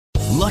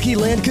Lucky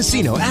Land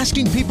Casino,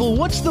 asking people,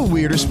 what's the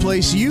weirdest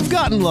place you've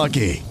gotten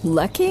lucky?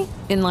 Lucky?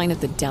 In line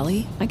at the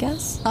deli, I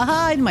guess?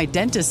 Aha, in my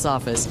dentist's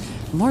office.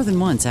 More than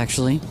once,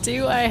 actually.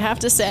 Do I have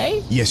to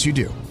say? Yes, you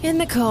do. In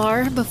the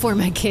car before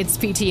my kids'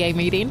 PTA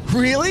meeting.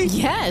 Really?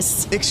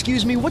 Yes.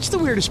 Excuse me, what's the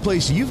weirdest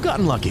place you've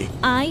gotten lucky?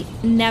 I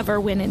never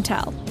win and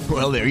tell.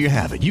 Well, there you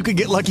have it. You can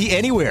get lucky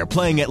anywhere,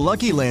 playing at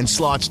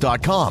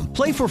LuckyLandSlots.com.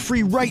 Play for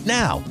free right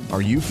now.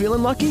 Are you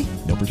feeling lucky?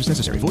 No purchase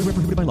necessary. Void where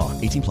prohibited by law.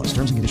 18 plus.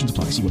 Terms and conditions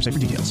apply. See website for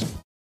details.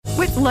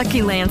 With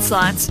Lucky Land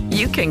Slots,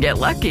 you can get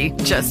lucky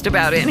just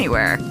about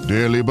anywhere.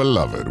 Dearly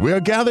beloved, we are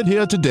gathered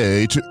here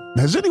today to...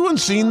 Has anyone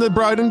seen the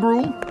bride and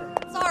groom?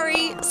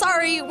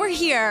 Sorry, we're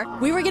here.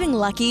 We were getting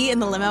lucky in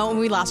the limo and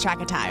we lost track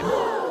of time.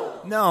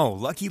 No,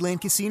 Lucky Land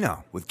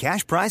Casino, with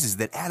cash prizes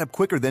that add up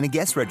quicker than a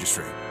guest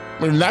registry.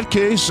 In that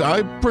case,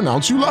 I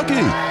pronounce you lucky.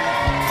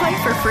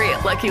 Play for free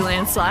at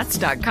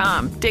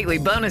LuckyLandSlots.com. Daily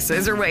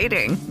bonuses are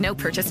waiting. No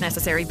purchase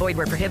necessary. Void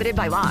where prohibited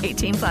by law.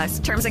 18 plus.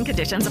 Terms and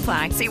conditions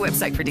apply. See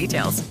website for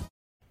details.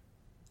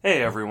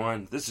 Hey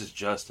everyone, this is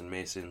Justin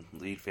Mason,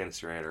 lead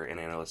fantasy writer and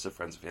analyst of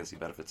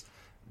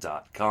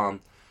friendsoffantasybenefits.com.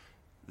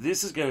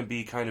 This is going to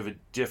be kind of a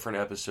different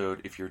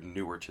episode if you're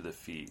newer to the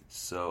feed.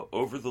 So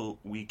over the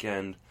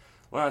weekend,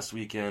 last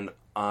weekend,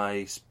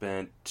 I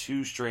spent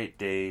 2 straight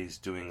days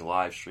doing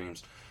live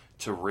streams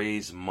to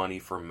raise money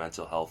for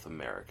Mental Health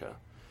America.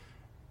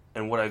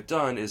 And what I've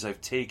done is I've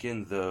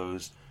taken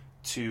those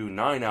 2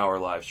 9-hour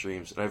live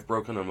streams and I've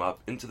broken them up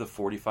into the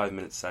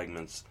 45-minute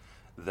segments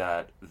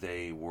that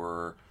they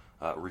were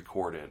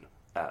recorded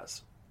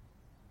as.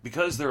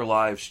 Because they're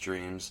live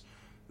streams,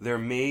 there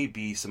may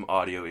be some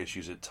audio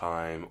issues at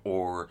time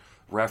or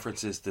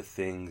references to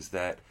things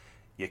that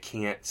you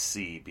can't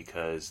see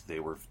because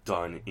they were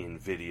done in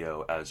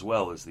video as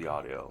well as the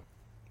audio.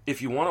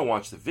 If you want to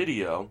watch the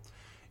video,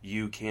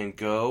 you can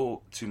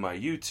go to my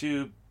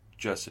YouTube,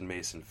 Justin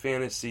Mason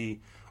Fantasy,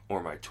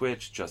 or my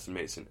Twitch, Justin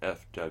Mason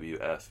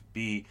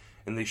FWFB,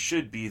 and they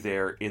should be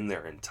there in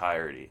their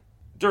entirety.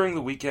 During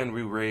the weekend,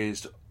 we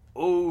raised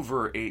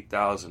over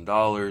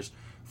 $8,000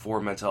 for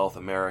Mental Health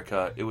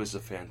America. It was a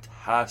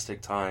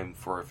fantastic time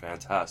for a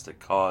fantastic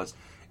cause.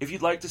 If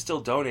you'd like to still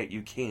donate,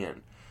 you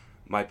can.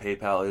 My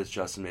PayPal is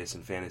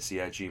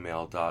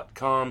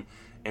justinmasonfantasy@gmail.com,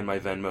 and my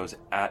Venmo's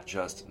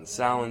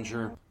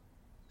 @JustinSalinger.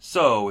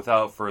 So,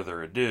 without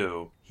further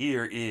ado,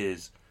 here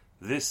is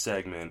this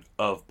segment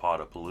of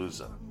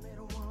Podapolooza.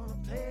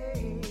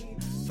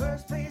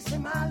 First place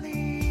in my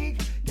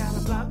league, got a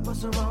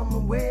blockbuster on the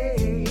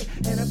way,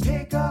 and a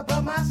pickup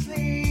up my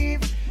sleeve.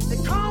 They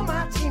call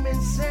my team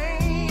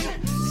insane,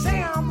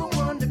 say I'm the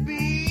one to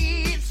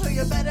beat, so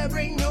you better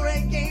bring your A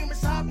game and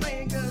start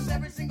playing, cause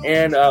every single...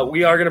 And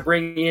we are going to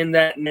bring in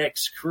that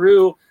next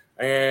crew,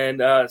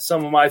 and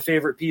some of my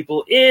favorite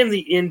people in the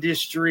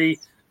industry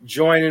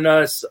joining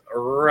us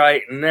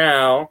right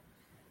now.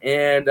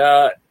 And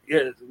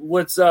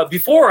let's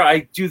before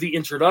I do the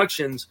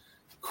introductions,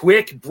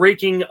 quick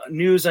breaking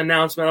news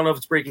announcement. I don't know if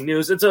it's breaking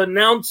news. It's an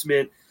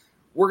announcement.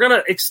 We're going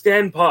to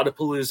extend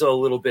Podapolooza a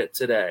little bit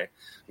today.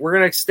 We're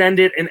going to extend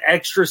it an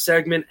extra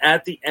segment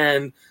at the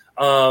end.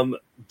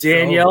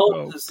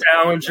 Danielle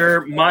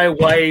Salinger, my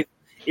wife,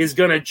 is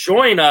going to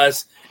join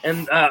us,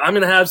 and I'm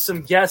going to have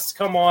some guests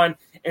come on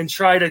and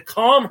try to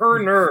calm her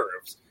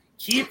nerves,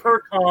 keep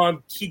her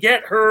calm,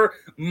 get her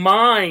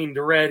mind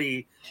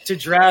ready to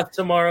draft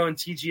tomorrow in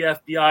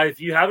TGFBI.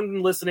 If you haven't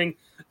been listening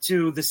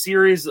to the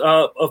series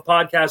of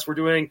podcasts we're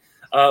doing,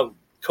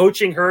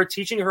 coaching her,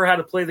 teaching her how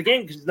to play the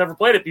game because she's never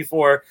played it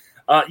before,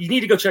 you need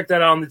to go check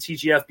that out on the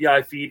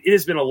TGFBI feed. It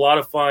has been a lot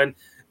of fun.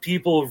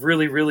 People have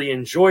really, really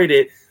enjoyed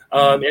it.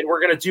 And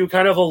we're going to do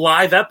kind of a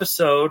live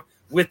episode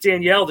with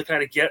Danielle to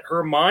kind of get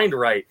her mind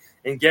right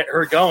and get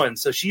her going.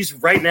 So she's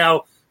right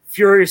now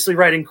furiously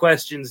writing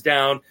questions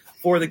down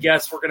for the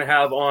guests we're going to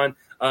have on.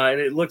 And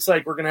it looks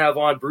like we're going to have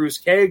on Bruce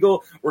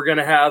Cagle. We're going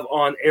to have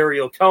on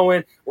Ariel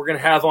Cohen. We're going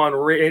to have on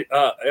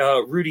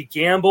Rudy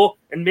Gamble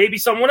and maybe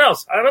someone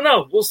else. I don't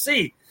know. We'll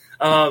see.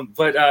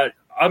 But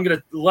I'm going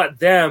to let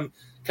them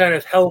kind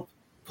of help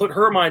put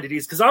her mind at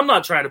ease because I'm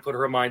not trying to put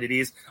her mind at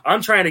ease.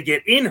 I'm trying to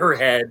get in her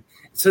head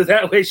so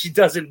that way she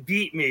doesn't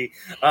beat me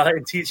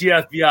in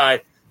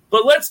TGFBI.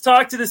 But let's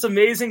talk to this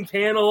amazing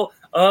panel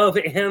of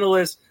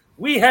analysts.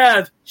 We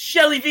have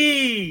Shelly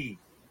V,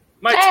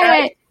 my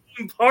tag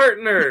team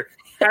partner.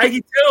 How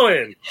you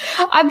doing?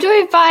 I'm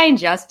doing fine,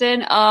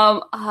 Justin.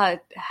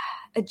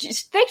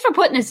 Just thanks for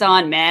putting this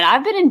on, man.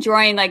 I've been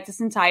enjoying this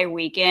entire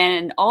weekend,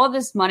 and all of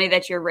this money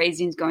that you're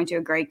raising is going to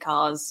a great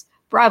cause.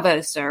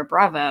 Bravo, sir.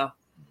 Bravo.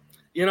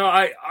 You know,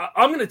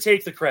 I'm going to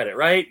take the credit,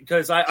 right?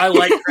 Because I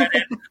like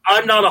credit.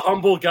 I'm not a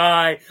humble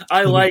guy.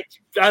 I like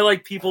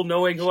people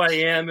knowing who I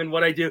am and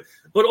what I do.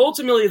 But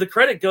ultimately, the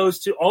credit goes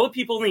to all the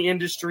people in the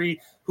industry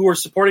who are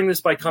supporting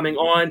this by coming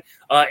on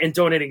and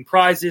donating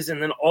prizes,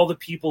 and then all the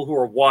people who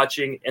are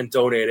watching and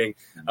donating.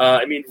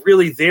 I mean,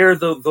 really, they're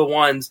the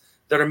ones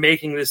that are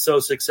making this so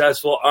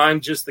successful.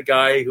 I'm just the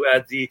guy who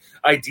had the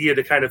idea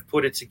to kind of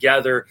put it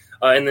together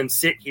and then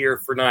sit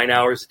here for 9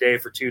 hours a day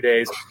for 2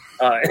 days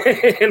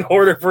in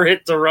order for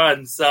it to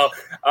run. So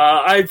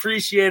I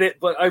appreciate it,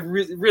 but I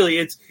really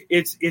it's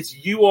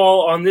you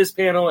all on this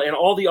panel and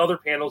all the other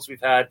panels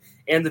we've had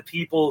and the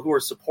people who are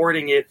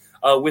supporting it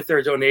with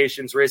their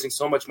donations, raising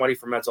so much money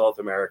for Mental Health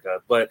America.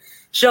 But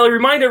Shelly,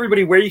 remind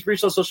everybody where you can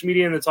reach on social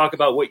media and then talk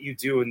about what you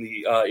do in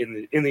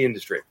the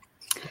industry.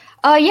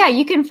 Yeah,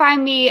 you can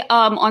find me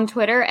on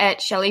Twitter at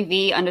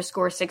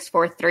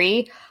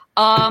ShellyV_643.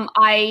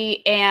 I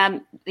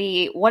am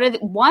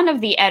one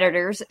of the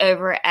editors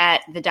over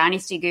at the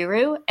Dynasty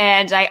Guru,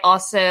 and I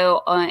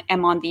also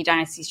am on the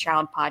Dynasty's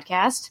Child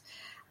podcast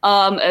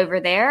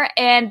over there.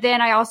 And then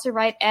I also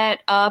write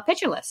at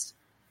Pitcher List.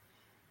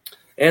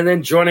 And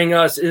then joining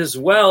us as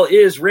well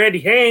is Randy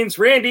Haines.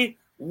 Randy,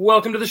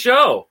 welcome to the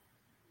show.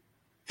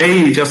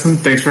 Hey, Justin.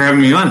 Thanks for having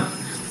me on.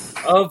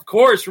 Of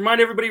course. Remind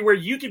everybody where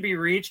you can be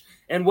reached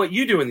and what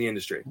you do in the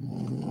industry.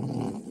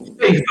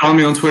 You can follow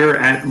me on Twitter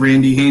at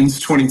Randy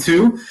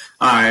Haines22.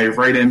 I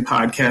write in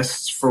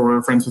podcasts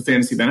for Friends with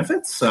Fantasy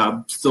Benefits.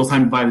 Still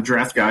time to buy the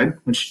draft guide,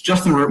 which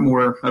Justin wrote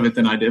more of it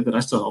than I did, but I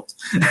still helped.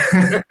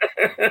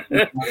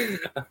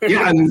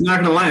 Yeah, I'm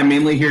not going to lie. I'm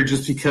mainly here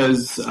just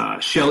because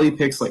Shelly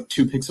picks like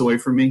 2 picks away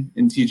from me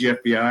in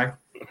TGFBI.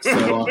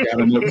 So I've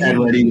got a notepad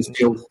ready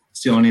to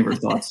steal any of her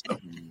thoughts. So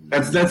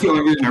that's the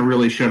only reason I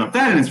really showed up.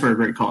 That, and it's for a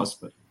great cause,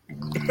 but.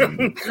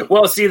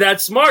 Well, see,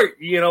 that's smart.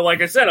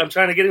 Like I said, I'm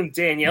trying to get in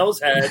Danielle's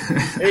head.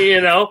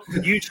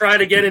 You try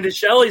to get into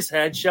Shelly's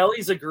head.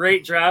 Shelly's a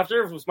great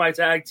drafter, was my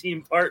tag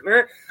team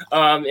partner.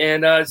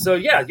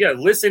 So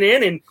listen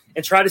in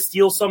and try to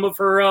steal some of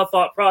her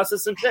thought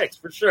process and picks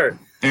for sure.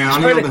 Yeah, I'll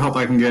need all the help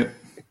I can get.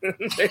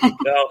 There you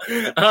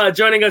go.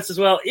 Joining us as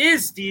well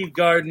is Steve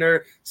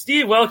Gardner.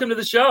 Steve, welcome to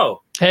the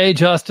show. Hey,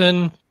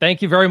 Justin.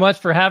 Thank you very much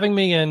for having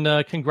me,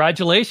 and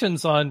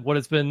congratulations on what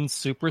has been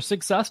super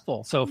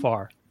successful so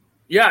far.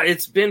 Yeah,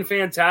 it's been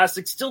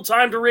fantastic. Still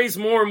time to raise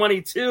more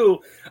money,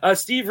 too.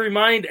 Steve,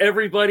 remind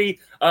everybody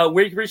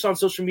where you can reach on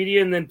social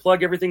media and then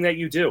plug everything that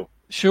you do.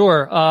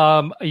 Sure.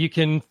 You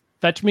can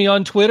fetch me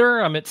on Twitter.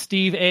 I'm at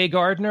Steve A.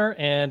 Gardner,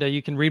 and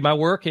you can read my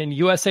work in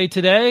USA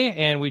Today.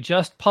 And we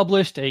just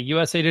published a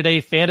USA Today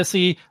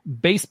fantasy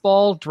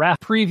baseball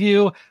draft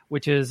preview,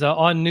 which is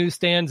on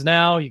newsstands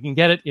now. You can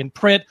get it in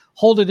print,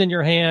 hold it in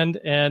your hand,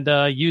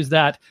 and use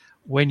that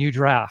when you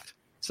draft.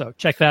 So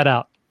check that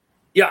out.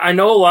 Yeah, I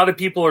know a lot of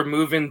people are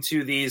moving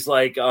to these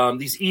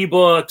these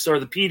ebooks or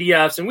the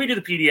PDFs, and we do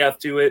the PDF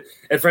to it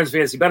at Friends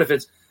Fantasy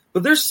Benefits.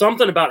 But there's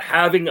something about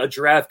having a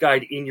draft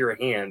guide in your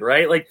hand,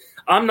 right? Like,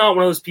 I'm not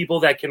one of those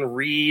people that can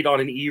read on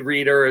an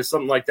e-reader or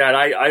something like that.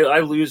 I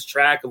lose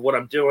track of what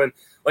I'm doing.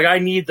 Like, I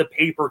need the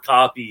paper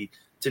copy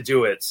to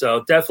do it.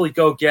 So definitely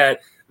go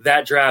get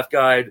that draft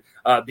guide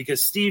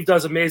because Steve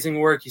does amazing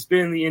work. He's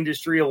been in the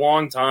industry a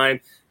long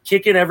time,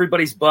 kicking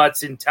everybody's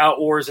butts in tout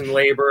wars and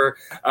labor.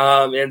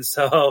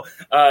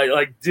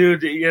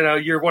 Dude,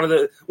 you're one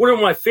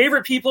of my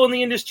favorite people in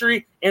the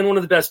industry and one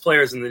of the best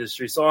players in the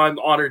industry. So I'm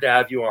honored to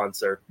have you on,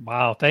 sir.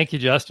 Wow. Thank you,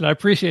 Justin. I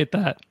appreciate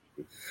that.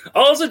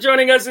 Also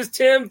joining us is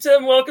Tim.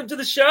 Tim, welcome to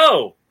the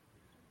show.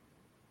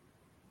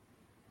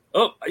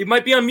 Oh, you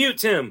might be on mute,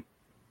 Tim.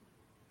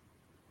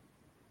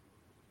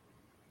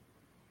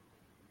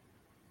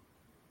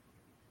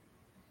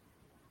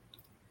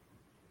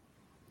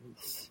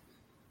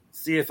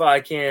 See if I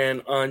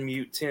can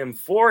unmute Tim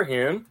for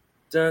him.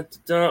 Dun,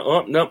 dun, dun.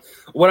 Oh, no.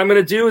 What I'm going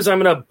to do is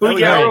I'm going to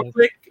boogie out real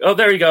quick. Oh,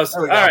 there he goes.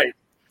 All right.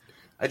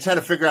 I try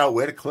to figure out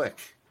where to click.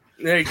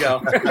 There you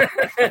go.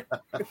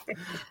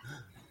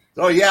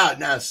 Oh yeah,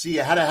 now see,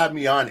 you had to have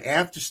me on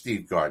after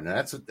Steve Gardner.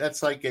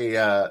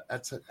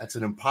 That's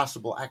an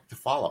impossible act to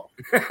follow.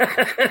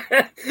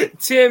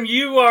 Tim,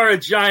 you are a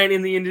giant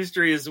in the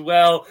industry as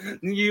well.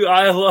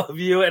 I love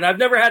you, and I've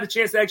never had a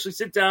chance to actually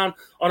sit down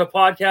on a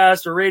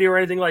podcast or radio or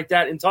anything like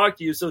that and talk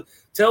to you. So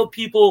tell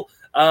people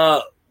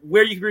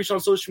where you can reach on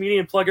social media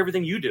and plug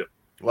everything you do.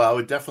 Well, I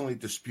would definitely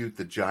dispute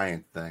the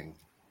giant thing,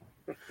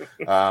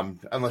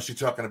 unless you're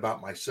talking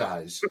about my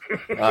size.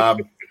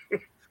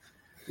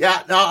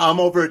 Yeah, no,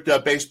 I'm over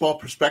at Baseball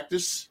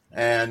Prospectus,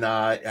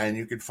 and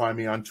you can find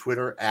me on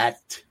Twitter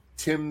at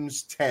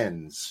Tim's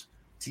Tens,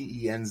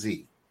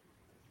 TENZ.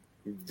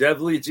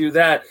 Definitely do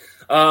that.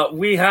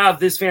 We have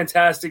this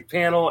fantastic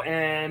panel,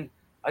 and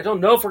I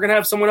don't know if we're going to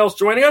have someone else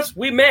joining us.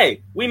 We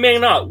may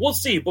not. We'll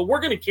see, but we're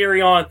going to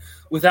carry on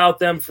without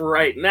them for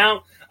right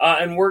now,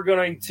 and we're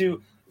going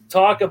to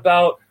talk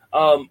about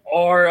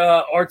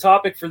our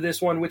topic for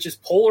this one, which is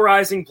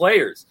polarizing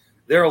players.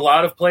 There are a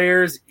lot of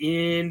players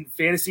in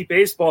fantasy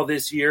baseball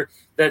this year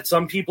that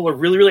some people are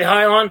really, really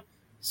high on.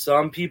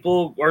 Some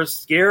people are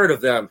scared of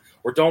them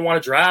or don't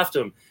want to draft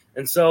them.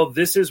 And so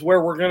this is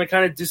where we're going to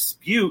kind of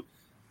dispute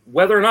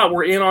whether or not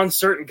we're in on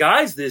certain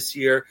guys this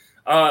year.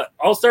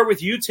 I'll start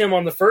with you, Tim,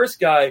 on the first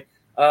guy,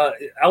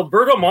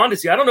 Alberto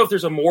Mondesi. I don't know if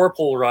there's a more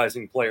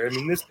polarizing player. I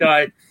mean, this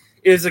guy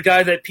is a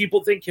guy that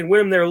people think can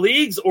win their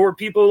leagues, or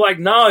people are like,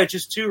 no, it's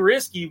just too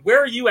risky.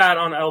 Where are you at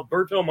on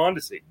Alberto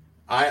Mondesi?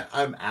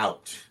 I'm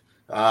out.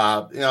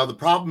 The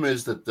problem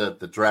is that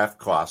the draft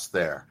cost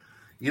there.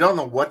 You don't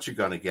know what you're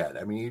going to get.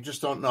 I mean, you just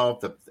don't know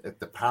if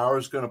the power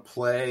is going to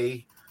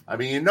play. I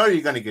mean,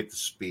 you're going to get the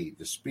speed.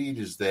 The speed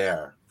is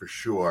there for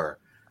sure,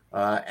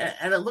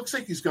 and it looks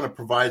like he's going to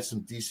provide some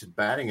decent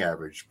batting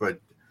average.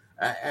 But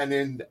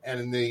in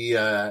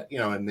the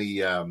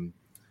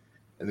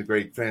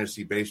Great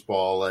Fantasy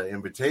Baseball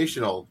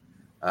Invitational,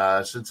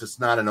 since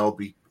it's not an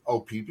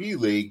OPB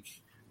league,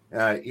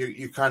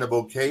 you're kind of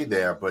okay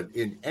there. But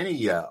in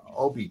any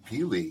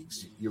OBP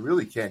leagues, you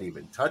really can't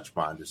even touch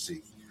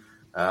Mondesi.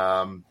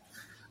 To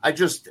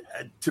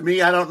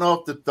me, I don't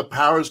know if the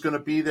power is going to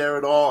be there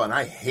at all. And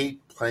I hate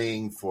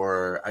paying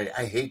for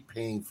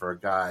a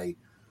guy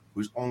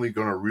who's only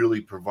going to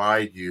really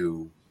provide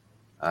you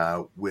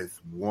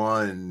with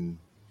one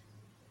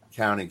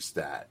counting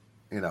stat,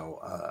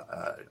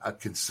 a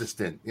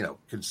consistent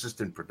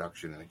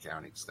production and a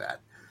counting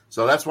stat.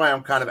 So that's why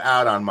I'm kind of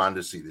out on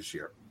Mondesi this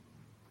year.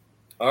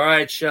 All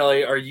right,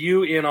 Shelly, are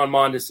you in on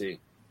Mondesi?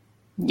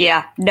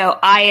 Yeah, no,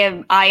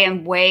 I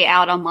am way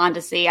out on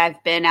Mondesi.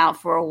 I've been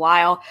out for a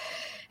while.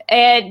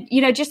 And,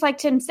 just like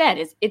Tim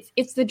said,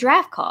 it's the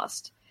draft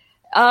cost.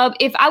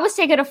 If I was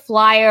taking a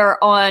flyer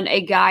on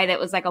a guy that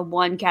was like a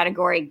one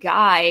category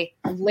guy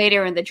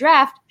later in the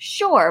draft,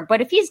 sure.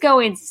 But if he's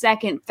going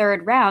second,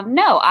 third round,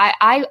 no,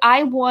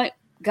 I want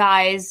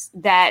guys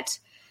that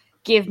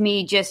give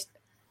me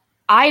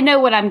I know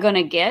what I'm going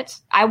to get.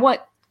 I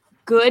want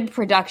good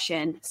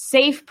production,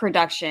 safe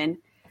production,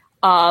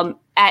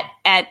 at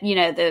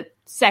the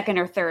second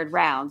or third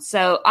round.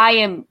 So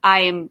I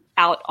am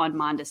out on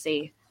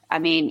Mondesi. I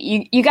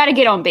mean, you got to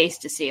get on base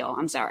to steal.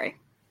 I'm sorry.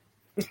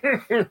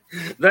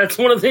 That's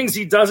one of the things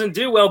he doesn't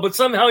do well, but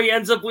somehow he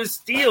ends up with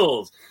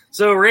steals.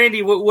 So,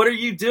 Randy, what are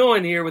you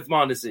doing here with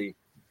Mondesi?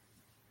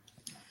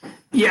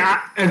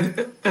 Yeah,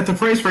 at the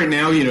price right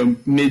now,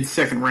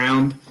 mid-second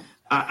round,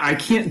 I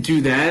can't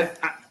do that.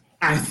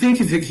 I think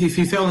if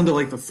he fell into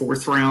like the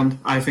fourth round,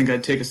 I think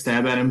I'd take a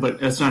stab at him, but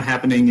that's not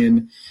happening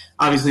in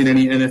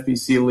any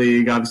NFBC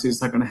league. Obviously,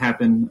 it's not going to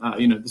happen,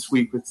 this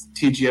week with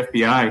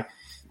TGFBI.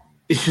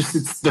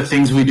 It's the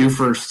things we do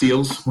for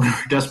steals when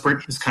we're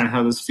desperate is kind of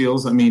how this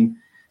feels. I mean,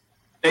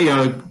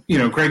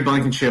 Greg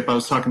Blankenship, I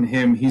was talking to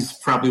him. He's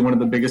probably one of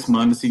the biggest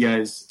Mondesi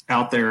guys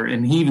out there.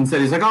 And he even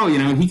said, he's like,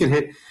 he could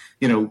hit,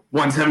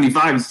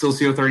 175 and still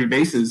steal 30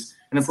 bases.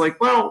 And it's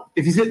like, well,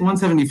 if he's hitting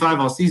 175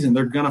 all season,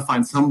 they're going to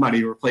find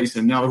somebody to replace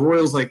him. Now, the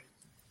Royals,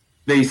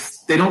 they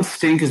don't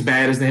stink as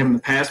bad as they have in the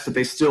past, but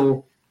they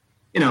still,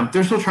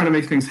 they're still trying to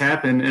make things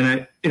happen.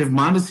 And if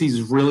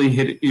Mondesi's really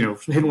hit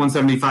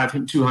 175,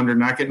 hitting 200,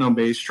 not getting on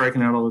base,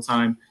 striking out all the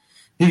time,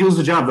 he does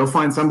the job. They'll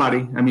find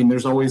somebody. I mean,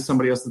 there's always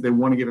somebody else that they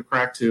want to give a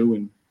crack to.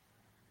 And,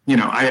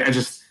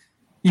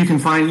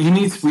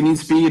 we need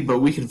speed, but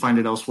we can find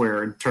it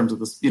elsewhere in terms of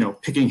this,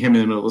 picking him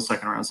in the middle of the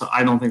second round. So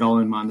I don't think I'll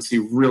in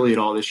Mondesi really at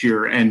all this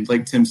year. And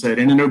like Tim said,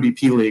 in an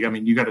OBP league, I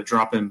mean, you got to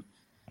drop him,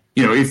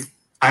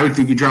 I would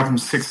think you drop him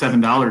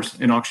 $6-7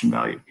 in auction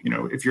value,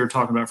 if you're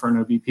talking about for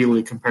an OBP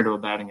league compared to a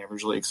batting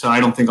average league. So I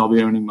don't think I'll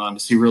be owning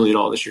Mondesi really at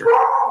all this year.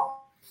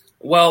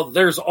 Well,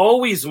 there's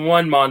always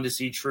one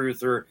Mondesi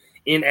truther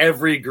in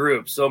every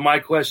group. So my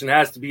question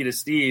has to be to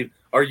Steve,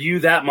 are you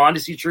that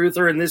Mondesi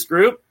truther in this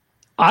group?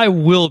 I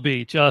will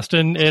be,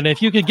 Justin. And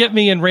if you could get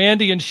me in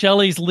Randy and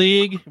Shelly's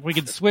league, if we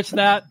could switch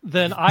that,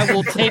 then I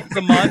will take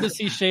the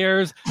Mondesi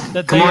shares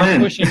that they are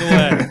pushing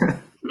away.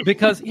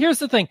 Because here's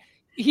the thing.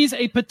 He's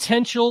a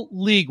potential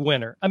league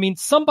winner. I mean,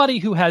 somebody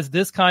who has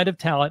this kind of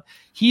talent,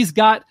 he's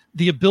got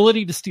the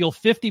ability to steal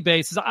 50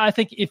 bases. I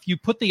think if you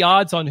put the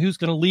odds on who's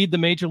going to lead the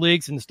major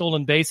leagues in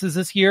stolen bases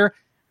this year,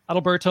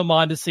 Adalberto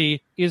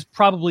Mondesi is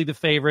probably the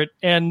favorite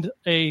and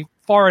a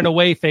far and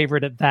away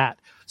favorite at that.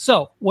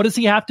 So what does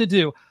he have to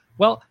do?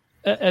 Well,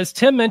 as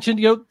Tim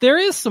mentioned, there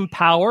is some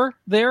power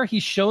there.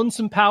 He's shown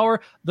some power.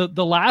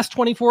 The last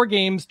 24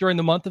 games during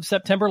the month of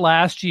September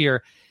last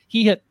year,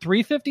 he hit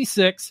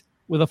 356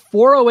 with a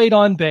 408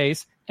 on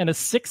base and a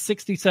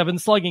 667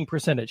 slugging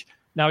percentage.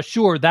 Now,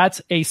 sure,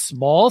 that's a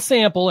small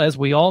sample, as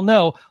we all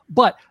know,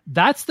 but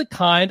that's the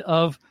kind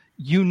of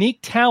unique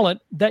talent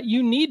that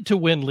you need to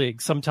win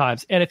leagues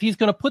sometimes. And if he's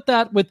going to put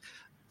that with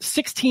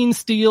 16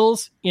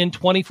 steals in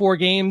 24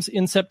 games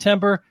in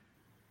September,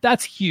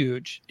 that's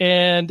huge.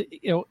 And,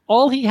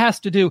 all he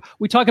has to do,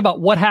 we talk about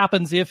what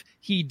happens if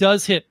he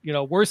does hit,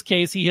 worst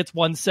case, he hits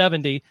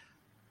 170.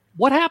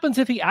 What happens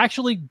if he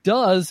actually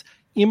does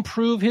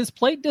improve his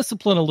plate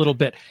discipline a little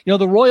bit?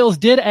 The Royals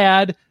did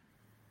add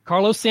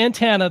Carlos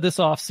Santana this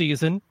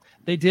offseason.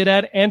 They did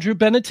add Andrew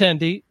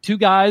Benintendi, two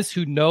guys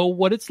who know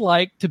what it's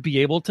like to be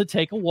able to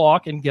take a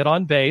walk and get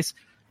on base.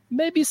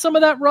 Maybe some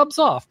of that rubs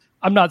off.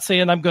 I'm not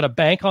saying I'm going to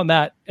bank on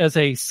that as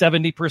a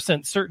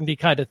 70% certainty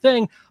kind of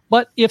thing,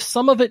 but if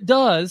some of it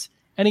does,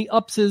 and he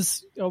ups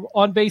his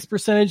on-base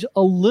percentage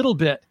a little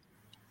bit,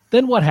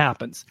 then what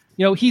happens?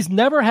 He's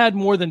never had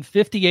more than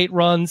 58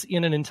 runs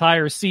in an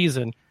entire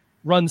season,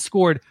 runs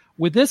scored.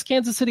 With this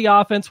Kansas City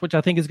offense, which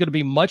I think is going to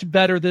be much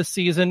better this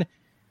season,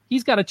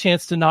 he's got a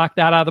chance to knock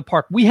that out of the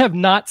park. We have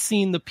not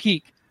seen the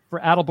peak for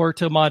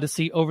Adalberto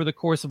Mondesi over the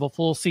course of a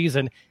full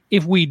season.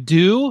 If we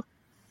do,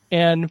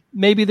 and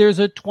maybe there's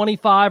a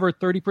 25 or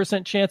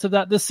 30% chance of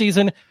that this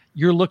season,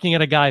 you're looking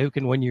at a guy who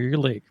can win your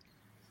league.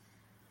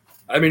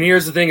 I mean,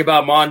 here's the thing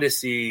about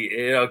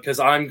Mondesi, because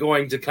I'm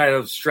going to kind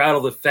of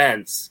straddle the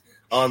fence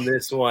on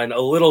this one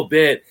a little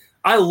bit.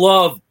 I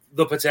love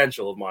the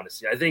potential of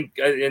Mondesi. I think,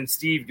 and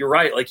Steve, you're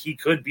right. Like, he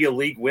could be a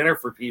league winner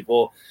for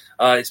people,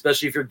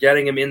 especially if you're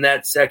getting him in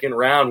that second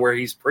round where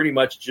he's pretty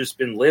much just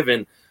been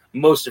living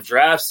most of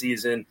draft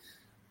season.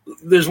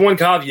 There's one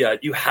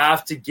caveat. You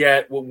have to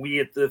get what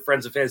we at the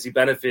Friends of Fantasy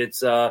Benefits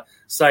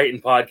site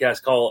and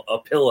podcast call a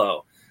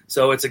pillow.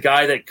 So it's a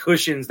guy that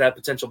cushions that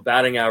potential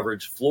batting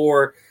average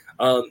floor.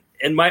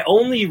 And my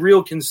only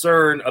real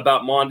concern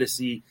about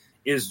Mondesi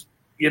is,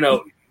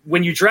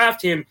 when you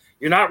draft him,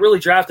 you're not really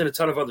drafting a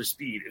ton of other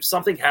speed. If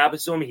something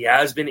happens to him, he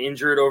has been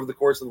injured over the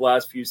course of the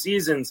last few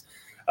seasons,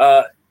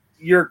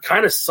 you're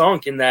kind of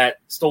sunk in that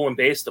stolen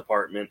base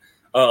department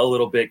a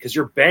little bit because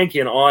you're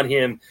banking on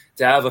him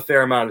to have a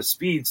fair amount of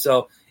speed.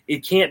 So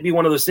it can't be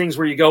one of those things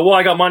where you go, well,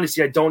 I got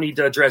Mondesi, I don't need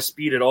to address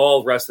speed at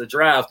all the rest of the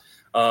draft.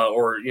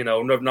 Or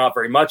not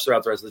very much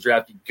throughout the rest of the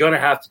draft. You're going to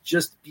have to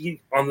just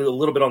be a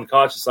little bit on the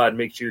cautious side and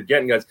make sure you're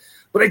getting guys.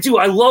 But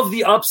I love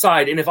the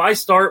upside. And if I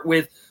start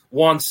with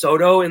Juan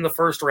Soto in the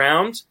first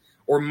round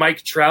or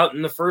Mike Trout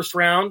in the first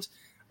round,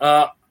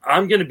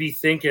 I'm going to be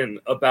thinking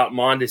about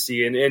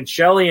Mondesi. And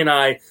Shelly and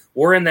I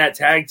were in that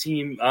tag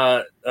team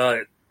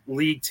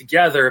league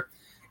together,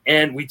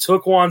 and we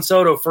took Juan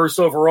Soto first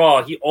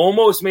overall. He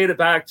almost made it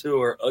back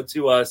to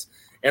us.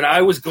 And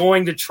I was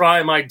going to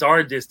try my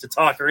darndest to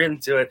talk her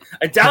into it.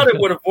 I doubt it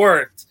would have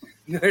worked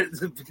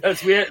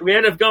because we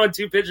ended up going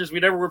 2 pitchers we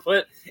never were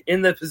put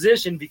in the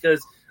position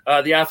because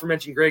the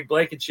aforementioned Greg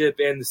Blankenship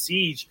and the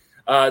Siege,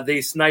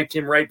 they sniped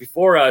him right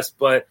before us.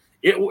 But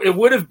it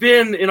would have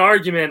been an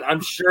argument.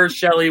 I'm sure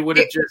Shelly would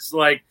have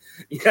Shelly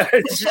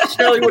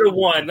would have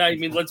won. I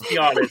mean, let's be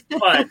honest.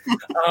 But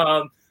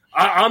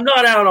I'm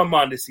not out on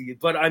Mondesi,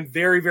 but I'm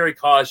very, very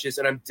cautious.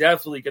 And I'm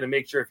definitely going to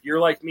make sure if you're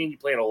like me and you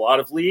play in a lot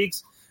of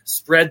leagues,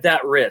 spread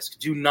that risk.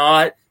 Do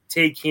not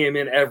take him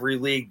in every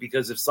league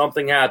because if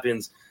something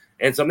happens,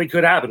 and something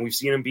could happen, we've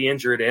seen him be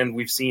injured and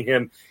we've seen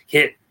him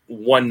hit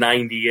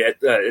 190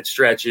 at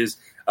stretches,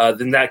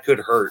 then that could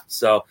hurt.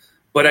 So,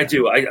 but I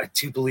do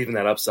believe in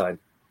that upside.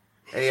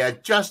 Hey,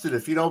 Justin,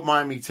 if you don't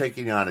mind me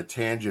taking you on a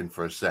tangent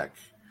for a sec.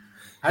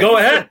 Go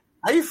ahead.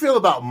 How do you feel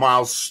about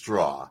Miles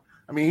Straw?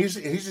 I mean,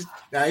 he's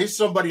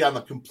somebody on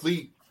the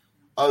complete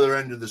other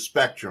end of the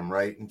spectrum,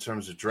 right, in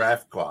terms of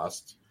draft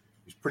costs.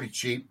 He's pretty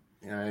cheap.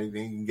 You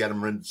can get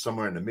him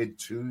somewhere in the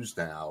mid-2s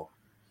now,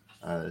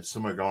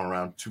 somewhere going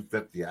around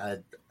 250. I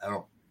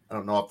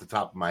don't know off the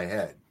top of my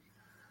head.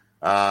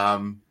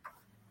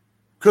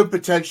 Could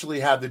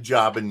potentially have the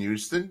job in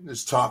Houston.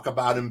 There's talk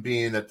about him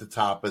being at the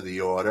top of the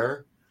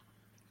order.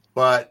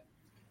 But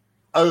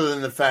other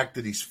than the fact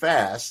that he's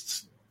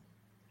fast,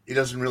 he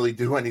doesn't really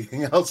do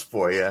anything else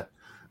for you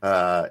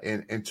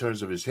in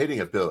terms of his hitting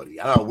ability.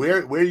 I don't know.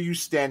 Where are you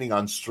standing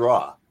on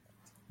Straw?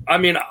 I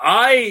mean,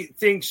 I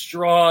think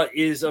Straw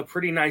is a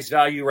pretty nice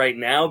value right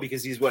now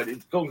because he's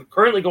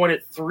currently going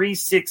at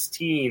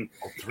 316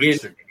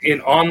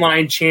 in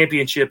online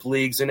championship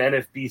leagues in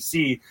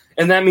NFBC.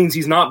 And that means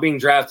he's not being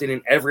drafted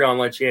in every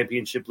online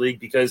championship league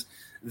because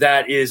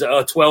that is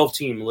a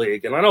 12-team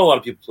league. And I know a lot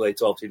of people play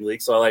 12-team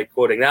leagues, so I like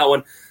quoting that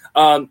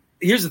one.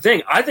 Here's the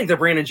thing. I think they're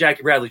bringing in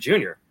Jackie Bradley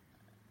Jr.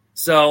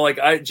 So,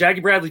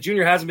 Jackie Bradley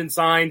Jr. hasn't been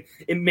signed.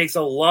 It makes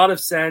a lot of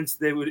sense.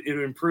 It would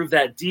improve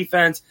that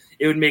defense.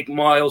 It would make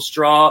Miles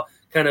Straw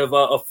kind of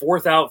a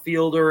fourth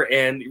outfielder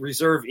and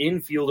reserve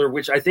infielder,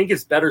 which I think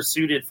is better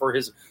suited for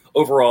his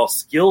overall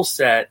skill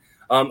set.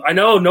 I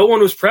know no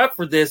one was prepped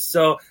for this,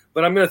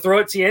 but I'm going to throw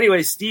it to you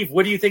anyway. Steve,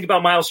 what do you think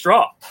about Miles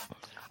Straw?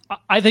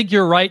 I think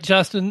you're right,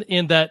 Justin,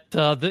 in that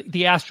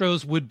the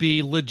Astros would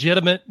be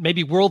legitimate,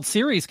 maybe World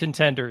Series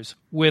contenders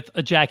with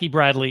a Jackie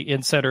Bradley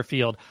in center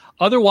field.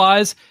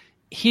 Otherwise,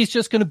 he's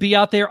just going to be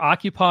out there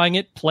occupying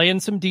it, playing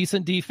some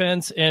decent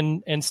defense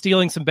and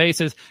stealing some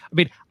bases. I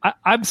mean,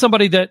 I'm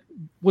somebody that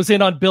was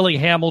in on Billy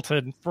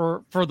Hamilton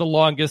for the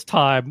longest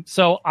time.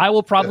 So I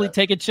will probably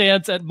take a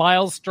chance at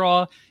Miles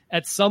Straw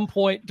at some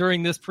point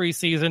during this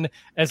preseason,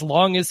 as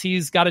long as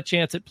he's got a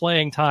chance at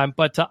playing time.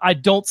 But I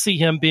don't see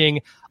him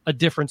being a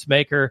difference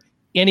maker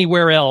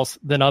anywhere else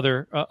than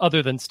other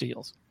than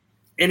steals.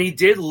 And he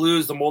did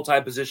lose the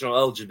multi-positional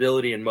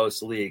eligibility in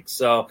most leagues.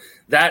 So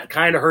that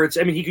kind of hurts.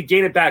 I mean, he could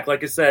gain it back.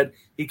 Like I said,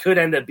 he could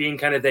end up being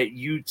kind of that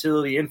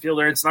utility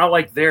infielder. It's not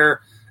like they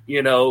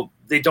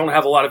don't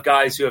have a lot of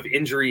guys who have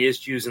injury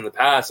issues in the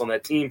past on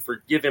that team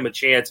give him a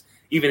chance,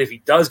 even if he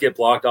does get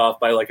blocked off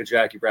by like a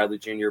Jackie Bradley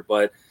Jr.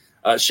 But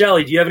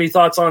Shelly, do you have any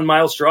thoughts on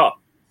Miles Straw?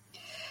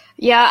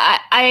 Yeah,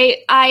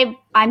 I'm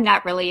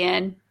not really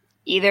in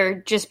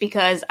either, just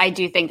because I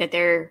do think that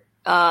they're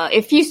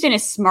if Houston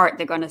is smart,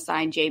 they're going to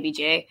sign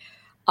JBJ.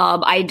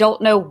 I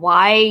don't know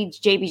why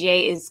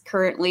JBJ is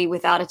currently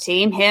without a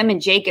team. Him and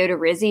Jake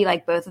Odorizzi,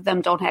 like both of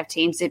them don't have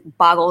teams. It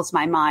boggles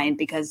my mind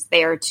because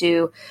they are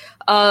two,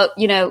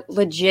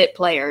 legit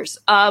players.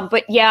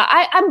 But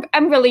yeah,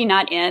 I'm really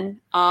not in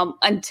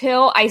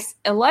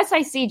unless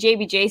I see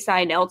JBJ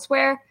sign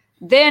elsewhere.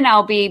 Then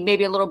I'll be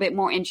maybe a little bit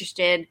more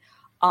interested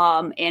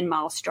in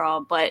Miles Straw.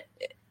 But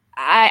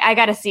I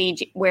got to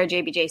see where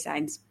JBJ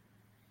signs.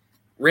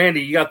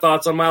 Randy, you got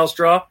thoughts on Miles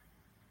Straw?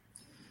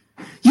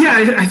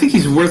 Yeah, I think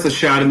he's worth a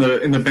shot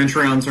in the bench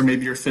rounds, or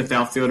maybe your fifth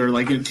outfielder.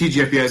 Like,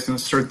 TGFBI is going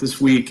to start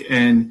this week,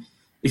 and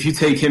if you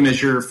take him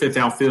as your fifth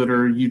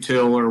outfielder,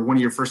 util, or one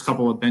of your first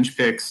couple of bench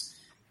picks,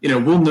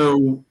 we'll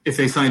know if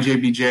they sign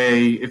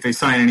JBJ, if they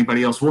sign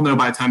anybody else. We'll know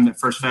by the time that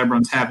first Fab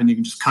runs happen. You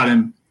can just cut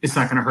him. It's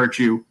not going to hurt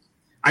you.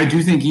 I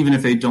do think even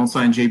if they don't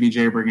sign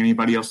JBJ or bring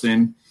anybody else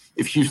in,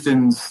 if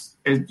Houston's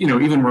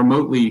even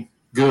remotely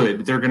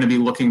good, they're going to be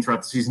looking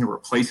throughout the season to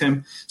replace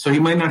him. So he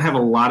might not have a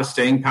lot of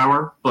staying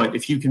power, but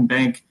if you can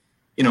bank,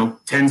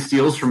 10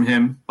 steals from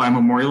him by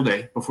Memorial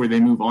Day before they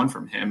move on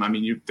from him,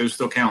 those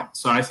still count.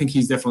 So I think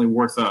he's definitely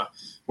worth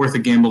a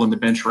gamble in the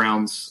bench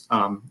rounds,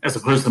 as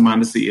opposed to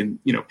Mondesi and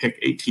pick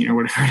 18 or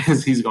whatever it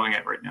is he's going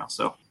at right now.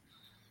 So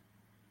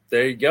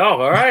there you go.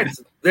 All right,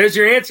 there's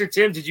your answer,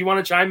 Tim. Did you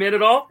want to chime in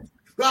at all?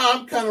 No,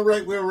 I'm kind of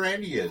right where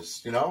Randy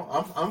is.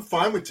 I'm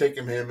fine with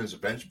taking him as a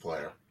bench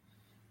player.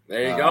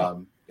 There you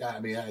go. Yeah,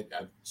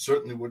 I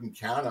certainly wouldn't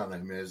count on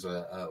him as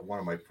one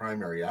of my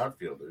primary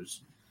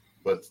outfielders,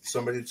 but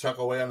somebody to tuck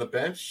away on the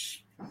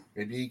bench.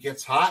 Maybe he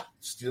gets hot,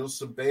 steals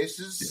some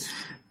bases.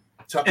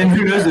 And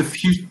who knows if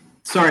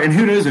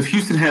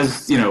Houston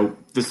has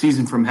the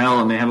season from hell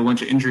and they have a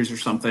bunch of injuries or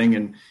something,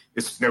 and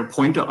it's no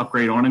point to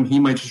upgrade on him. He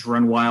might just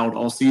run wild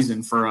all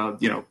season for a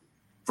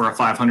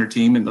 500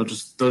 team, and they'll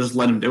just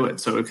let him do it.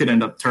 So it could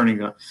end up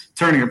turning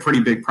a pretty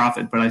big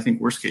profit. But I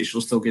think worst case,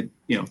 you'll still get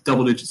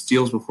double digit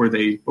steals before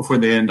they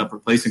end up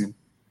replacing him.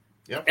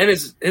 Yep. And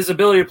his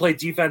ability to play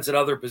defense at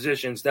other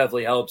positions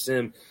definitely helps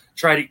him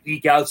try to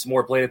eke out some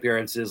more plate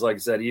appearances. Like I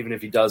said, even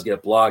if he does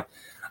get blocked.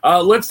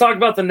 Let's talk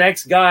about the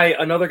next guy,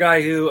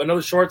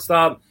 another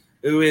shortstop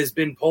who has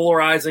been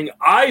polarizing.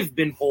 I've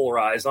been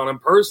polarized on him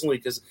personally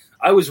because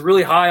I was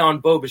really high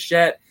on Bo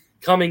Bichette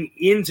coming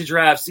into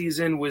draft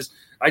season.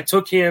 I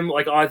took him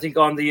I think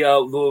on the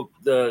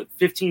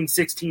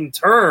 15-16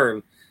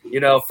 turn,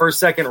 first,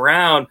 second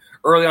round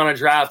early on in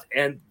draft.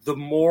 And the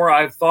more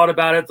I've thought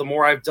about it, the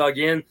more I've dug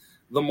in,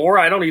 the more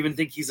I don't even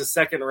think he's a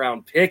second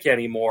round pick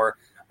anymore.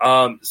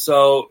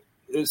 So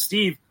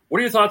Steve, what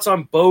are your thoughts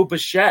on Bo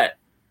Bichette?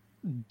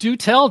 Do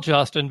tell,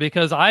 Justin,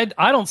 because I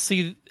don't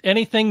see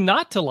anything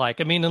not to like.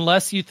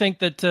 Unless you think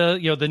that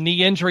the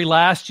knee injury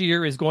last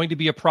year is going to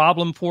be a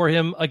problem for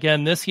him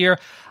again this year.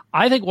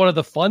 I think one of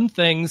the fun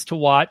things to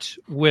watch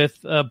with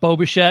Bo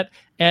Bichette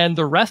and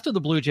the rest of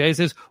the Blue Jays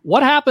is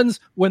what happens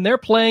when they're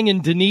playing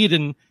in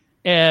Dunedin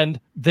and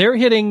they're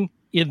hitting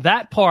in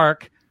that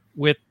park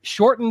with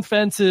shortened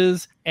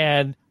fences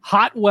and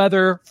hot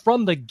weather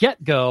from the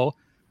get-go.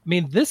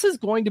 This is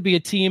going to be a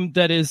team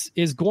that is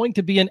going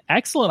to be an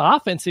excellent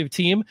offensive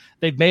team.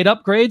 They've made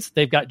upgrades.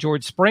 They've got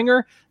George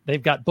Springer.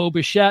 They've got Bo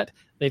Bichette.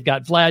 They've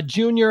got Vlad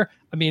Jr.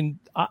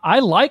 I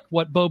like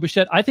what Bo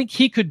Bichette. I think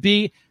he could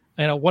be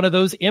one of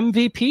those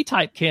MVP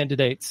type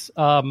candidates.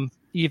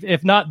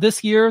 If not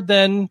this year,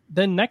 then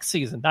next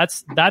season.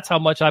 That's how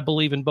much I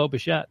believe in Bo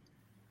Bichette.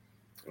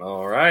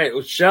 All right,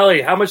 well,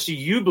 Shelly, how much do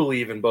you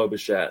believe in Bo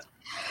Bichette?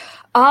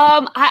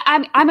 I'm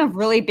a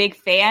really big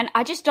fan.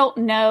 I just don't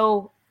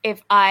know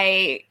if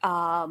I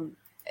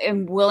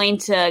am willing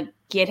to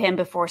get him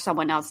before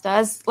someone else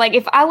does. Like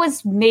if I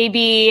was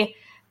maybe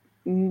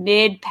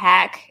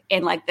mid-pack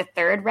in the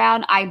third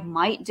round, I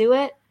might do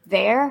it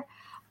there.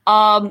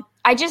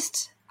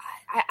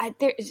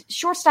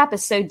 Shortstop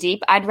is so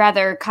deep. I'd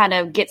rather kind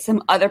of get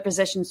some other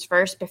positions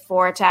first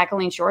before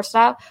tackling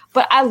shortstop.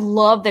 But I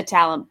love the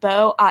talent.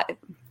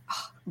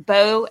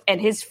 Bo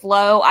and his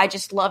flow, I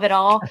just love it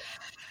all.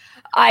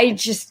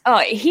 He's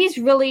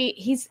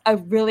a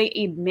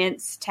really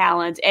immense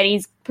talent, and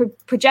he's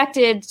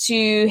projected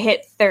to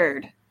hit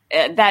third.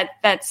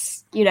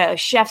 That's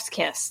chef's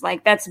kiss.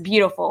 That's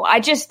beautiful. I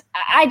just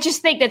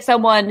think that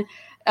someone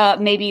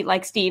maybe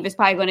like Steve is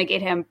probably going to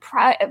get him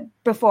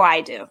before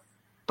I do.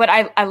 But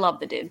I love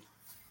the dude.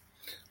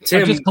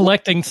 Tim, I'm just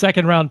collecting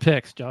second round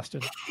picks,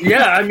 Justin.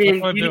 Yeah,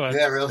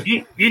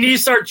 really. You need to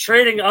start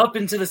trading up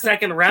into the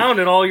second round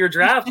in all your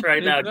drafts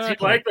right now.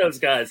 Exactly. You like those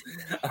guys.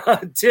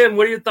 Tim,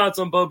 what are your thoughts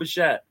on Bo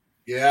Bichette?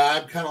 Yeah,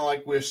 I'm kind of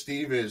like where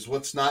Steve is.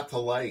 What's not to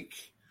like?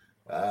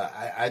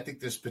 I think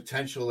there's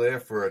potential there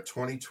for a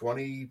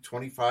 2020,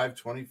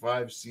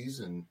 25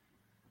 season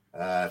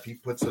if he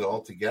puts it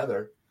all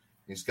together.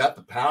 He's got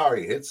the power.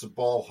 He hits the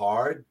ball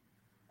hard.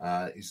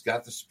 He's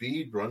got the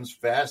speed, runs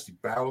fast. He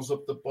barrels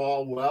up the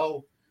ball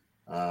well.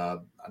 I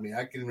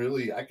can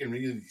really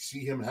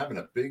see him having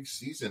a big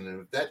season.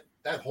 And if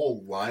that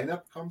whole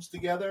lineup comes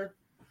together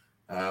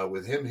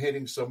with him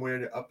hitting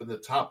somewhere up in the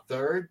top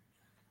third,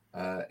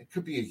 it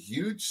could be a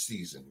huge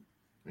season.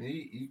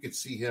 You could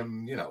see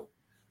him,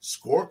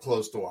 score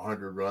close to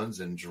 100 runs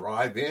and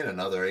drive in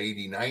another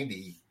 80,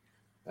 90,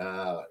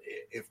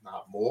 if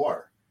not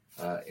more,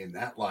 in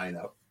that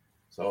lineup.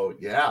 So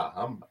yeah,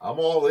 I'm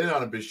all in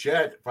on a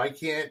Bichette. If I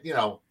can't,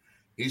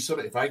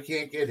 if I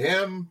can't get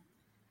him,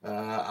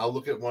 I'll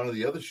look at one of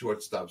the other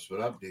shortstops.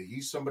 But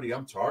he's somebody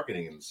I'm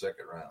targeting in the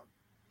second round.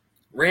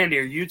 Randy,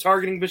 are you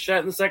targeting Bichette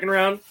in the second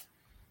round?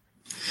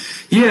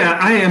 Yeah,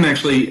 I am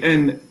actually.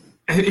 And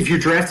if you're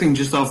drafting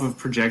just off of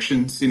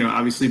projections,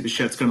 obviously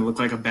Bichette's going to look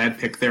like a bad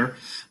pick there.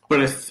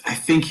 But I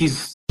think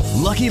he's...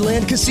 Lucky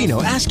Land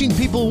Casino, asking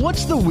people,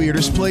 what's the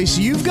weirdest place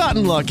you've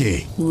gotten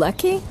lucky?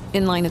 Lucky?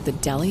 In line at the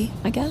deli,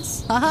 I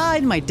guess? Aha,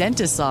 in my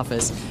dentist's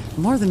office.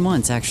 More than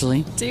once,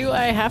 actually. Do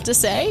I have to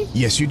say?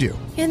 Yes, you do.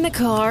 In the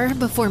car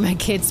before my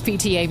kids'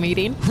 PTA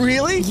meeting.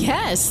 Really?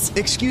 Yes.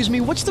 Excuse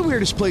me, what's the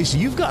weirdest place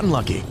you've gotten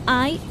lucky?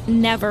 I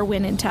never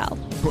win and tell.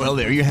 Well,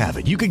 there you have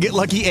it. You can get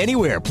lucky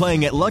anywhere,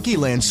 playing at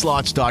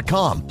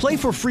LuckyLandSlots.com. Play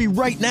for free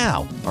right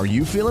now. Are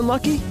you feeling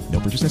lucky? No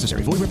purchase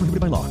necessary. Void where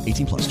prohibited by law.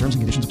 18+. Terms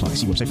and conditions apply.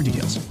 See website for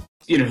details.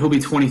 He'll be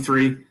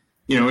 23,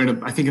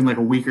 I think in like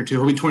a week or two.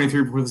 He'll be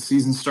 23 before the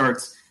season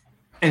starts.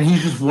 And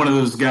he's just one of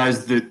those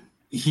guys that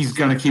he's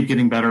going to keep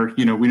getting better.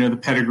 We know the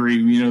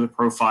pedigree, we know the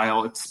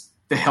profile. It's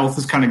the health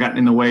has kind of gotten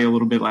in the way a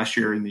little bit last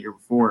year and the year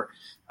before.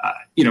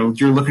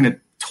 You're looking at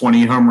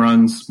 20 home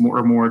runs,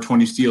 more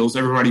 20 steals.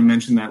 Everybody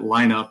mentioned that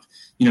lineup,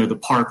 the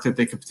park that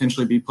they could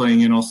potentially be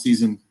playing in all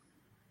season.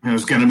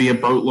 There's going to be a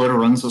boatload of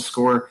runs to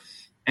score.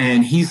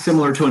 And he's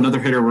similar to another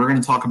hitter we're going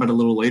to talk about a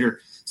little later.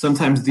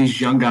 Sometimes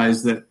these young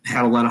guys that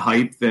have a lot of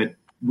hype that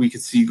we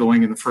could see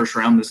going in the first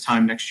round this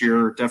time next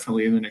year, or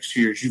definitely in the next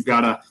 2 years, you've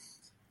got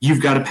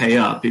to pay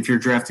up. If you're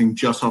drafting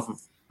just off of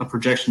a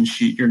projection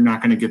sheet, you're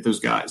not going to get those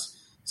guys.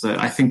 So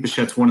I think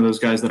Bichette's one of those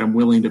guys that I'm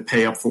willing to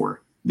pay up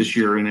for this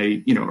year in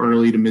a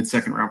early to mid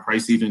second round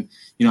price. Even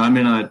I'm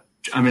in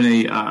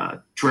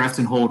a draft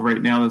and hold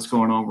right now that's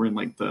going on. We're in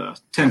like the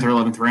 10th or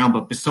 11th round,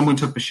 but if someone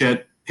took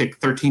Bichette,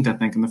 picked 13th, I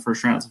think, in the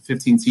first round. It's a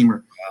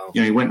 15-teamer. Wow.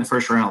 He went in the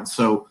first round.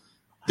 So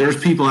there's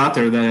people out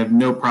there that have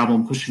no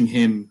problem pushing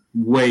him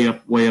way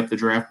up the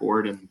draft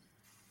board, and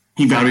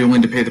you got to be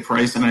willing to pay the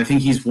price. And I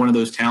think he's one of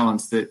those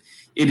talents that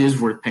it is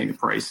worth paying the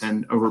price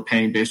and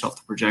overpaying based off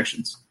the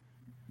projections.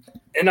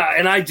 And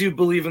I do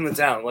believe in the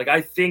talent. Like,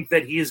 I think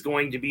that he is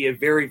going to be a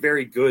very,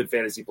 very good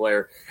fantasy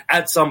player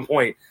at some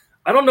point.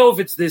 I don't know if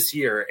it's this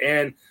year.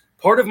 And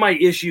part of my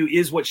issue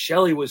is what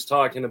Shelly was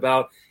talking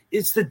about.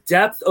 It's the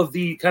depth of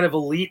the kind of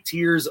elite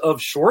tiers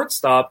of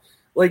shortstop.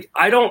 Like,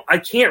 I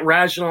can't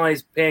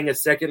rationalize paying a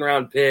second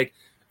round pick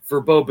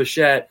for Bo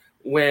Bichette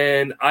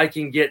when I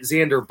can get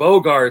Xander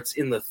Bogaerts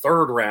in the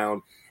third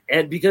round.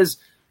 And because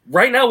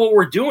right now what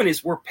we're doing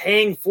is we're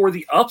paying for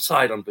the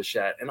upside on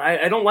Bichette. And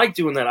I don't like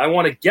doing that. I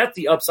want to get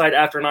the upside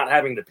after not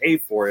having to pay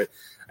for it.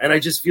 And I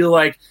just feel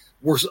like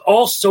we're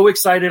all so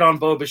excited on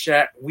Bo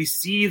Bichette. We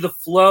see the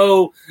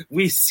flow.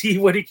 We see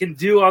what he can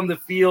do on the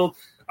field.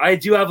 I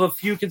do have a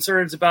few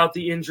concerns about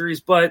the injuries,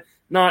 but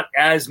not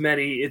as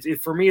many.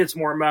 For me, it's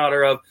more a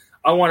matter of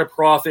I want to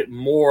profit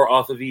more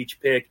off of each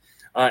pick.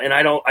 And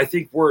I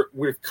think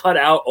we've cut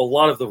out a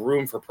lot of the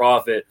room for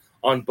profit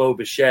on Bo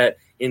Bichette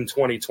in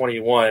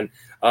 2021.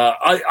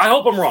 I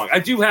hope I'm wrong. I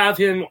do have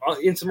him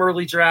in some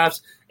early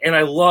drafts, and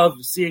I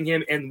love seeing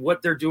him and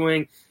what they're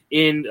doing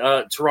in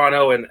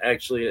Toronto and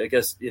actually, I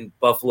guess, in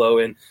Buffalo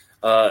and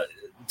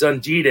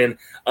Dunedin.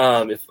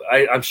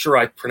 I'm sure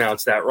I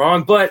pronounced that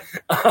wrong, but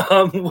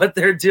what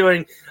they're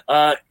doing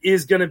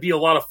is going to be a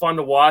lot of fun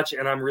to watch,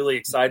 and I'm really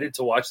excited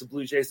to watch the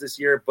Blue Jays this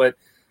year. But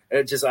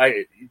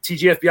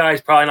TGFBI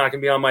is probably not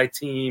going to be on my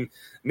team.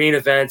 Main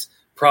event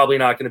probably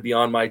not going to be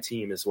on my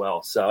team as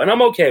well. So, and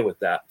I'm okay with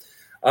that.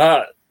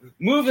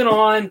 Moving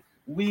on,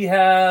 we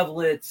have,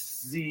 let's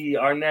see,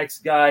 our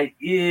next guy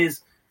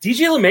is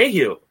DJ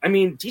LeMahieu. I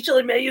mean, DJ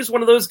LeMahieu is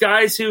one of those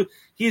guys who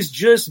he's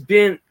just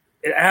been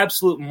an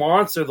absolute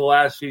monster the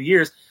last few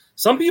years.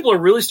 Some people are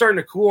really starting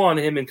to cool on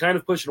him and kind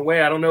of pushing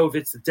away. I don't know if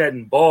it's the dead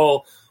end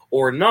ball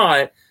or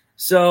not.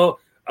 So,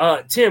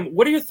 Tim,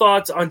 what are your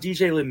thoughts on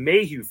DJ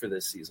LeMahieu for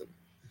this season?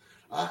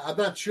 I'm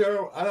not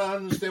sure. I don't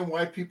understand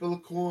why people are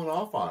cooling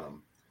off on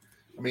him.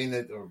 I mean,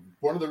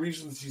 one of the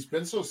reasons he's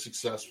been so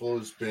successful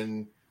has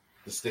been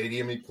the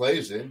stadium he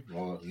plays in.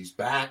 Well, he's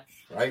back,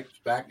 right? He's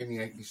back in the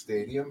Yankee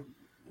Stadium.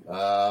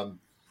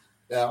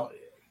 Now,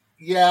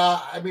 yeah,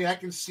 I mean, I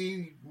can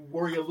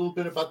worry a little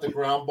bit about the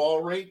ground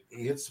ball rate.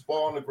 He hits the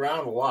ball on the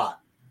ground a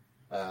lot.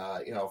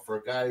 For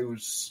a guy who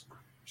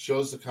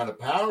shows the kind of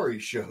power he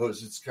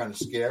shows, it's kind of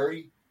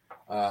scary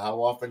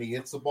how often he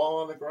hits the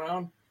ball on the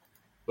ground.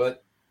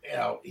 But,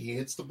 he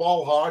hits the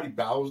ball hard. He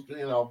bows,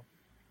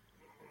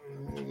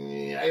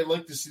 I'd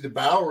like to see the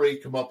barrel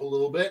rate come up a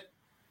little bit.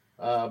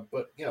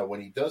 But,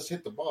 when he does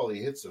hit the ball,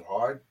 he hits it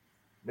hard,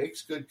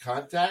 makes good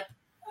contact.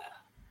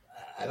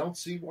 I don't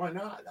see why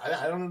not.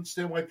 I don't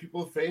understand why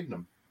people are fading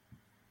him.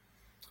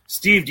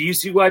 Steve, do you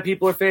see why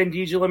people are fading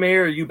DJ LeMahieu,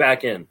 or are you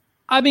back in?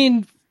 I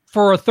mean,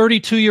 for a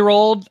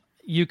 32-year-old,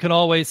 you can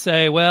always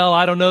say, well,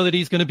 I don't know that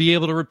he's going to be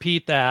able to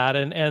repeat that.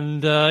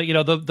 And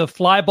the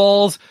fly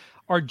balls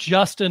are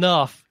just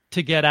enough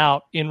to get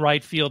out in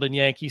right field in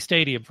Yankee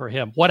Stadium for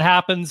him? What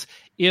happens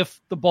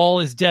if the ball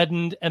is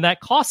deadened and that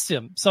costs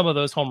him some of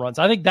those home runs?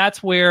 I think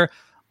that's where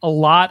a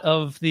lot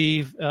of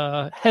the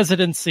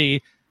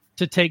hesitancy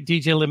to take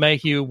DJ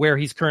LeMahieu where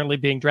he's currently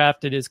being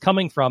drafted is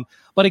coming from.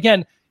 But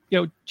again,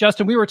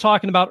 Justin, we were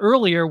talking about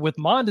earlier with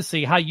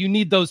Mondesi, how you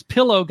need those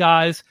pillow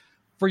guys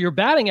for your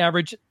batting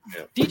average.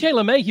 Yeah. DJ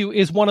LeMahieu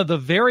is one of the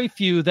very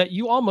few that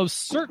you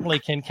almost certainly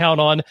can count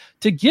on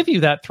to give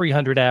you that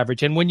 300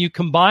 average. And when you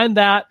combine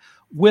that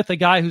with a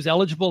guy who's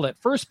eligible at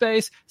first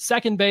base,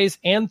 second base,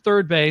 and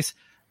third base,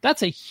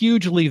 that's a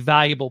hugely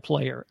valuable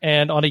player.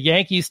 And on a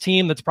Yankees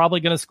team that's probably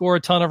going to score a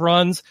ton of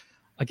runs,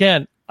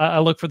 again, I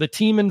look for the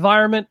team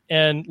environment,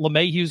 and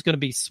LeMahieu is going to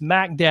be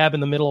smack dab in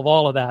the middle of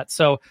all of that.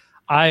 So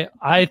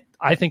I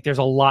think there's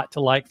a lot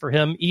to like for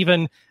him,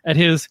 even at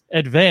his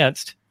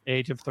advanced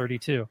age of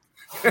 32.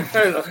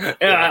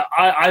 Yeah,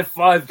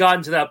 I've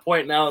gotten to that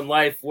point now in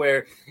life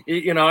where, I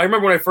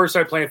remember when I first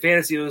started playing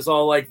fantasy, it was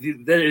all like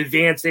the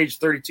advanced age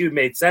 32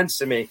 made sense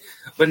to me.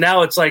 But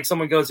now it's like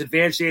someone goes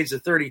advanced age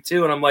of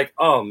 32, and I'm like,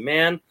 oh,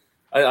 man,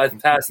 I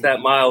passed that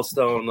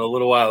milestone a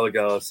little while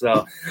ago.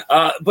 So,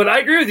 but I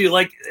agree with you.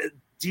 Like,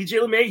 DJ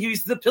LeMahieu,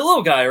 he's the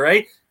pillow guy,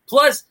 right?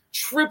 Plus,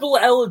 triple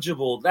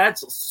eligible.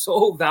 That's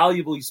so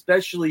valuable,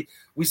 especially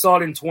we saw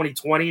it in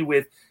 2020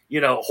 with,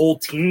 whole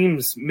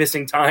teams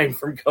missing time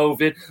from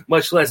COVID,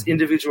 much less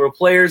individual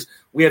players.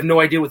 We have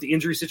no idea what the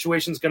injury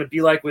situation is going to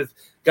be like with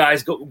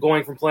guys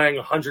going from playing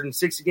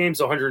 160 games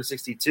to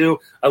 162.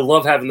 I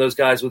love having those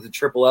guys with the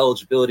triple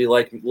eligibility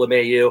like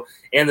LeMahieu,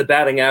 and the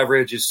batting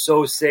average is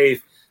so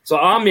safe. So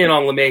I'm in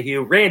on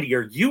LeMahieu. Randy,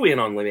 are you in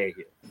on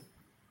LeMahieu?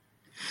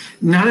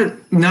 Not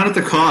at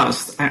the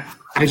cost.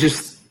 I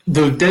just,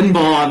 the dead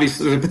ball,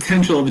 obviously, the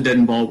potential of a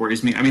dead ball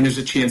worries me. I mean, there's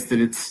a chance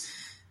that it's,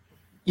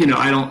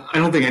 I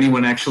don't think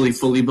anyone actually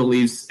fully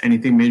believes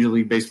anything Major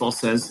League Baseball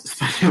says,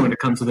 especially when it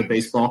comes to the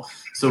baseball.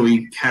 So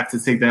we have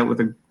to take that with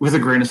a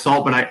grain of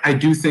salt. But I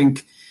do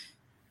think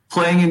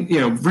playing,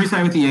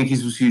 re-signing with the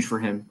Yankees was huge for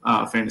him,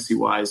 fantasy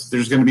wise.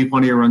 There's going to be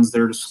plenty of runs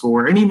there to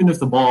score, and even if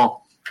the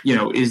ball,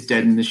 is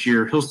dead in this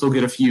year, he'll still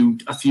get a few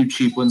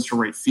cheap wins to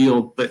right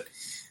field. But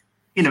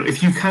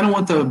if you kind of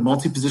want the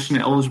multi-position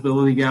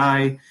eligibility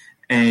guy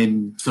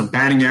and some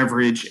batting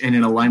average and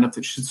in a lineup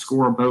that should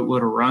score a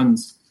boatload of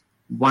runs,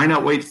 why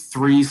not wait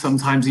 3,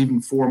 sometimes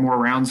even 4 more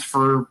rounds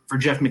for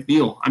Jeff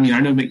McNeil? I mean, I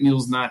know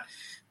McNeil's not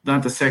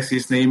the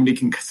sexiest name, and he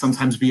can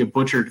sometimes be a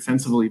butcher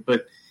defensively,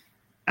 but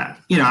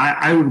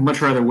I would much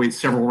rather wait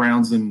several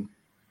rounds and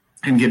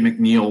get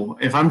McNeil.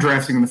 If I'm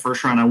drafting in the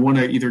first round, I want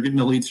to either get an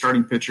elite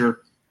starting pitcher,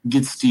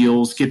 get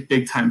steals, get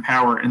big-time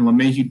power, and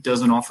LeMahieu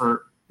doesn't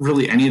offer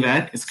really any of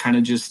that. It's kind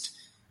of just,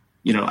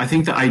 I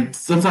think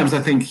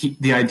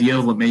the idea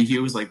of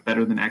LeMahieu is like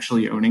better than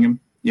actually owning him.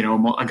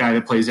 A guy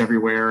that plays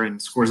everywhere and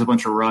scores a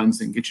bunch of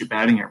runs and gets you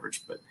batting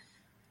average. But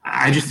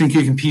I just think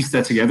you can piece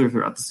that together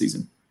throughout the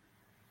season.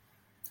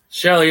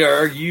 Shelly,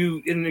 are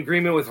you in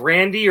agreement with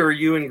Randy, or are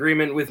you in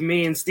agreement with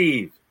me and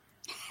Steve?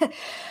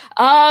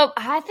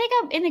 I think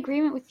I'm in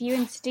agreement with you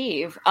and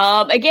Steve.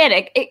 Again,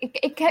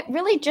 it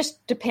really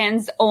just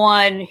depends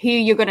on who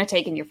you're going to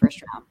take in your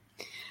first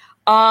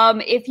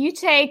round. If you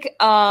take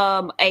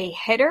a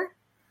hitter,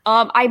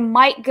 I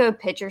might go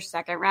pitcher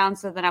second round,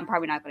 so then I'm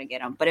probably not going to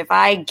get him. But if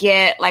I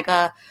get like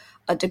a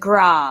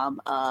DeGrom,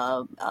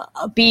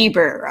 a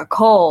Bieber, a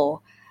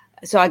Cole,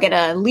 so I get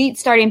an elite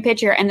starting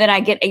pitcher, and then I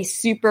get a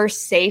super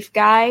safe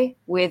guy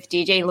with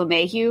DJ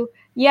LeMahieu,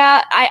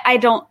 I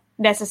don't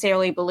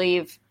necessarily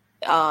believe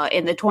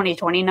in the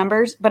 2020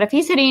 numbers. But if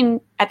he's hitting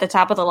at the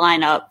top of the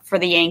lineup for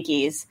the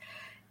Yankees,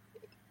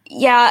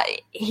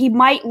 he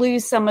might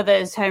lose some of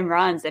those home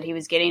runs that he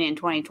was getting in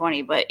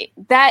 2020. But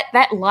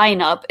that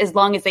lineup, as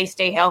long as they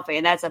stay healthy,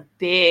 and that's a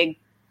big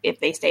if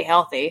they stay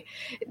healthy,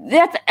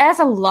 that's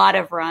a lot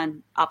of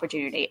run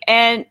opportunity.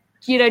 And,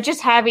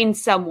 just having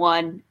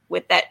someone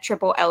with that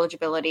triple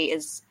eligibility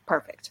is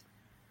perfect.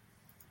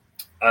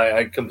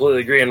 I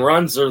completely agree. And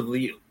runs are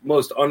the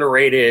most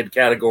underrated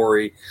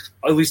category,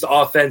 at least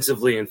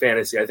offensively in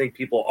fantasy. I think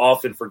people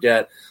often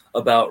forget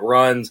about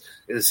runs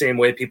in the same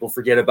way people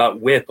forget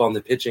about whip on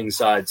the pitching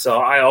side. So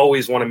I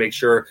always want to make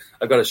sure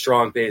I've got a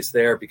strong base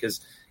there, because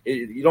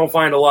you don't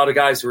find a lot of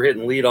guys who are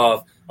hitting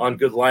leadoff on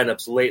good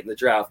lineups late in the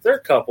draft. There are a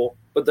couple,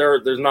 but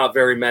there's not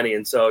very many,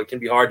 and so it can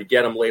be hard to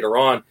get them later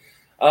on.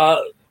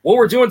 What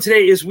we're doing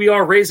today is we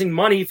are raising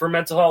money for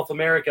Mental Health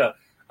America.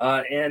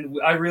 And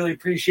I really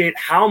appreciate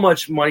how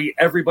much money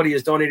everybody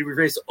has donated. We've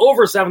raised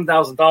over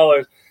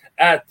 $7,000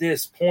 at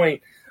this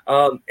point.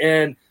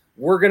 And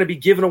we're going to be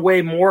giving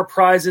away more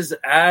prizes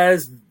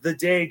as the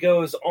day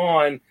goes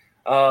on.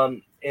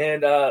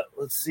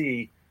 Let's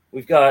see.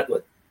 We've got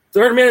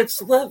 30 minutes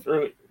left.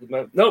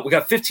 No, we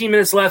got 15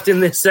 minutes left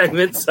in this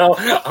segment. So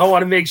I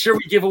want to make sure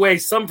we give away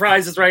some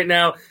prizes right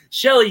now.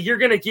 Shelly, you're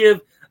going to give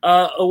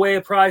away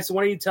a prize. So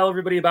why don't you tell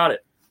everybody about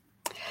it?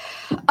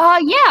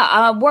 I'm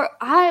going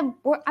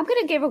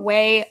to give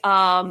away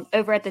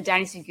over at the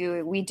Dynasty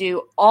Guru. We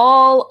do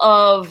all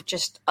of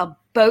just a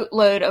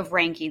boatload of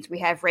rankings. We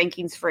have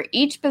rankings for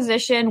each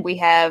position. We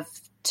have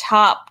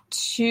top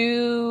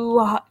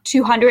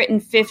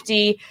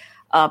 250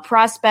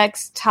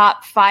 prospects,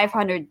 top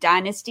 500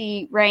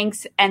 dynasty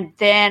ranks, and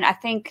then I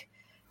think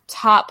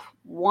top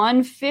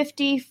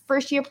 150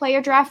 first-year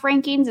player draft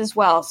rankings as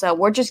well. So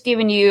we're just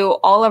giving you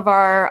all of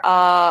our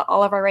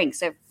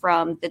ranks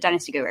from the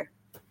Dynasty Guru.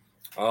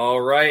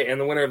 All right, and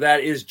the winner of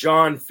that is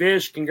John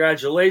Fish.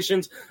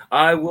 Congratulations!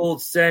 I will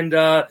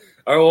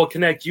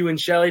connect you and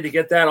Shelly to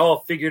get that all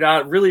figured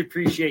out. Really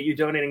appreciate you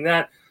donating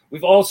that.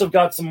 We've also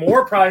got some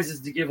more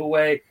prizes to give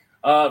away.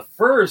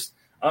 First,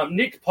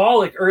 Nick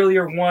Pollock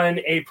earlier won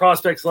a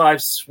Prospects Live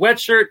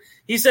sweatshirt.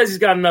 He says he's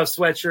got enough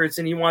sweatshirts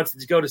and he wants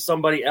it to go to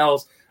somebody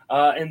else.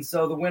 And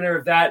so the winner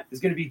of that is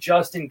going to be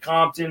Justin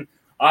Compton.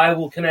 I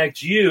will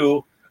connect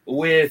you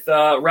with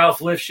Ralph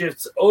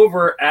Lifshitz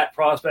over at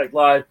Prospect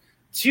Live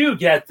to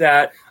get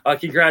that.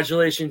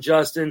 Congratulations,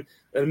 Justin.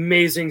 An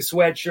amazing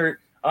sweatshirt.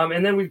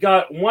 And then we've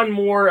got one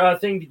more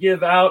thing to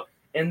give out,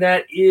 and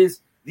that is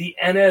the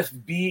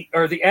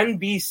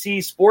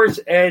NBC Sports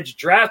Edge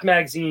Draft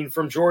Magazine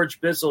from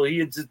George Bissell. He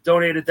had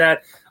donated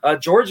that.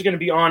 George is going to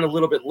be on a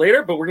little bit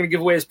later, but we're going to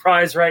give away his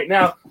prize right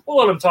now. We'll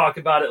let him talk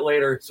about it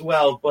later as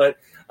well. But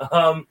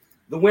the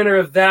winner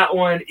of that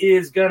one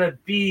is going to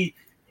be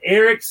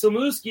Eric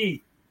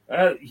Samuski.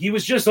 He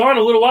was just on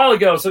a little while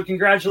ago, so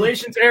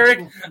congratulations,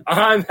 Eric.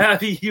 I'm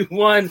happy you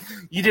won.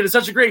 You did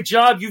such a great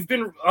job. You've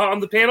been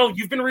on the panel.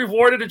 You've been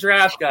rewarded a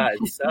draft guide.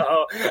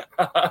 So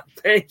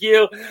thank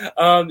you.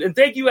 And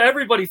thank you,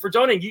 everybody, for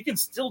donating. You can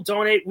still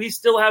donate. We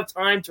still have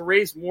time to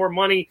raise more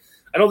money.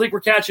 I don't think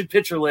we're catching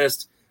Pitcher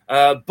List,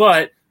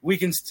 but we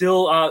can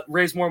still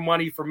raise more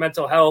money for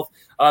mental health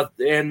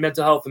and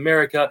Mental Health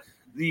America.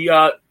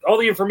 All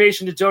the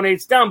information to donate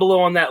is down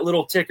below on that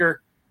little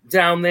ticker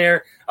down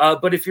there.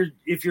 But if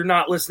you're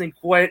not listening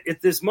quite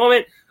at this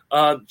moment,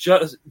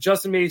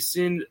 Justin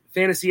Mason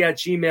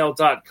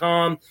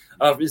fantasy@gmail.com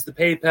is the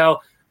PayPal,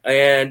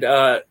 and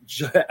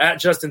at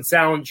Justin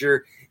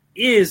Salinger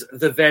is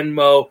the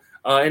Venmo.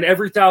 And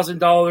every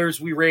 $1,000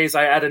 we raise,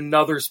 I add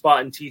another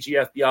spot in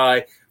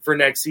TGFBI for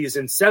next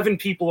season. 7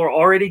 people are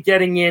already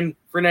getting in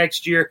for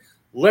next year.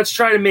 Let's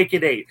try to make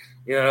it 8.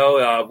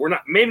 We're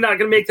maybe not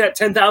going to make that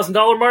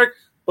 $10,000 mark,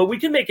 but we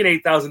can make an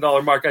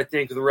 $8,000 mark, I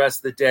think, for the rest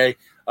of the day.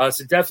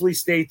 So definitely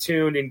stay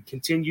tuned and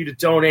continue to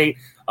donate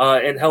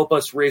and help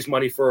us raise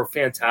money for a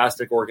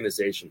fantastic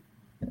organization.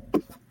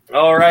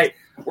 All right,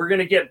 we're going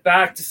to get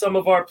back to some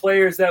of our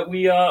players that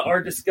we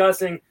are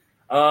discussing.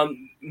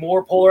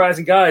 More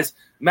polarizing guys.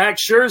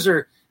 Max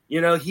Scherzer,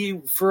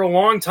 he for a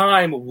long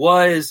time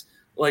was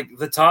like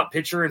the top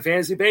pitcher in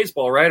fantasy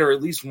baseball, right? Or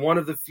at least one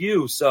of the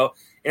few. So,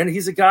 and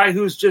he's a guy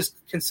who's just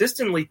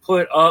consistently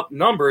put up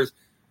numbers.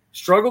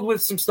 Struggled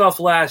with some stuff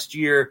last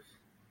year.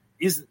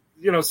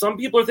 Some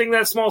people are thinking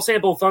that's small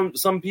sample.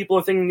 Some people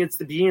are thinking it's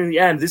the beginning of the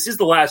end. This is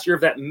the last year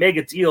of that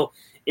mega deal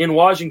in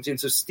Washington.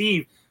 So,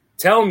 Steve,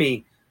 tell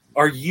me,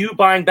 are you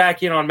buying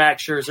back in on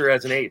Max Scherzer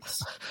as an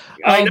ace?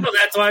 I know,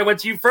 that's why I went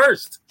to you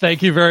first.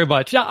 Thank you very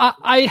much. Yeah,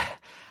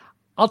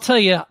 I'll tell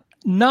you,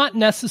 not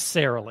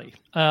necessarily.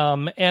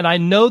 And I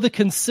know the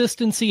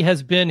consistency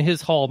has been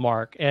his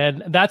hallmark.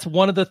 And that's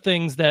one of the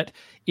things that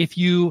if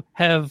you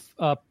have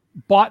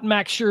bought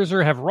Max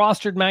Scherzer, have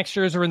rostered Max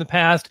Scherzer in the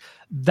past,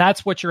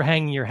 that's what you're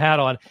hanging your hat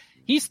on.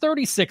 He's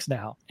 36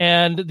 now,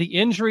 and the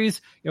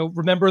injuries,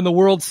 remember in the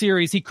World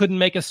Series, he couldn't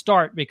make a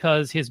start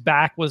because his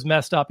back was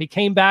messed up. He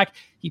came back,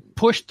 he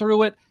pushed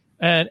through it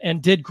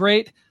and did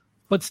great,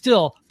 but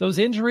still, those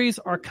injuries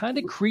are kind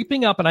of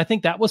creeping up, and I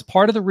think that was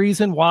part of the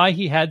reason why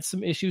he had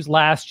some issues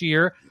last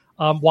year,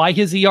 why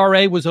his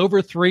ERA was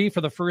over 3 for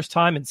the first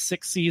time in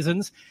 6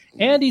 seasons,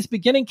 and he's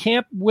beginning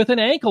camp with an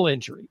ankle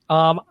injury.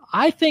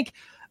 I think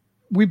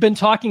we've been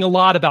talking a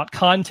lot about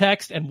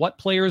context and what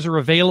players are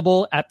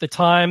available at the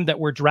time that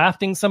we're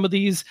drafting some of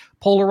these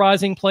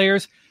polarizing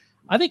players.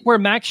 I think where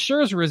Max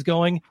Scherzer is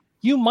going,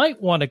 you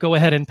might want to go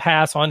ahead and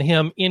pass on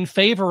him in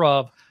favor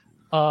of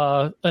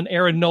an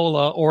Aaron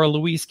Nola or a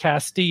Luis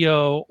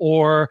Castillo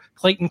or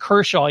Clayton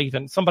Kershaw,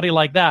 even somebody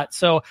like that.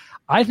 So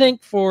I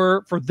think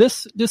for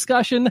this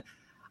discussion,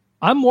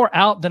 I'm more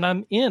out than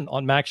I'm in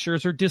on Max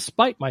Scherzer,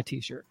 despite my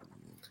T-shirt.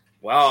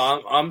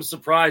 Wow, I'm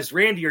surprised.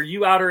 Randy, are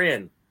you out or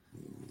in?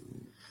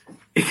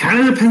 It kind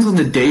of depends on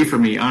the day for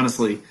me,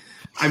 honestly.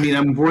 I mean,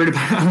 I'm worried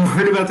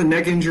about the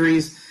neck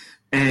injuries.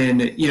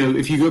 And,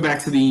 if you go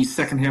back to the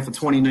second half of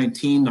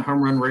 2019, the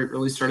home run rate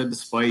really started to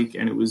spike,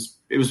 and it was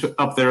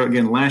up there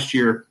again last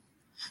year.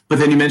 But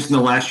then you mentioned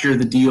the last year of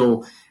the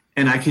deal,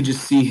 and I could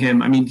just see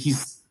him. I mean,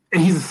 he's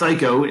a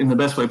psycho in the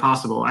best way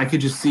possible. I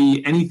could just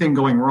see anything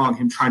going wrong,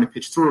 him trying to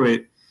pitch through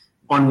it.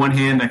 On one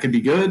hand, that could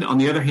be good. On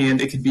the other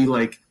hand, it could be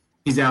like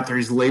he's out there,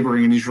 he's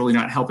laboring, and he's really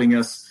not helping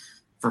us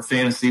for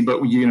fantasy.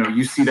 But,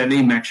 you see that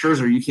name, Max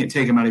Scherzer, you can't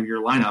take him out of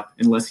your lineup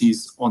unless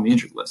he's on the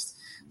injured list.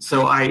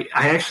 So I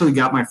actually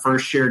got my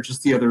first share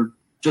just the other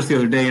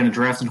day in a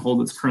draft and hold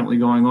that's currently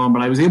going on,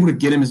 but I was able to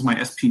get him as my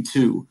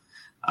SP2.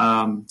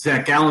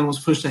 Zach Gallen was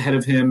pushed ahead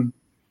of him.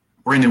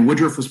 Brandon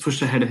Woodruff was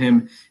pushed ahead of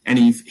him, and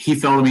he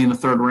fell to me in the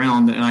 3rd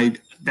round, and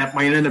that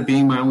might end up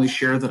being my only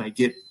share that I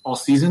get all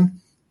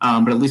season.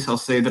 But at least I'll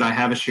say that I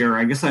have a share.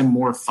 I guess I'm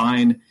more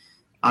fine,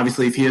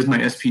 obviously, if he is my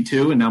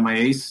SP2 and now my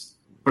ace,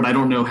 but I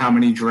don't know how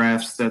many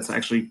drafts that's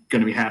actually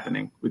going to be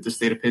happening with the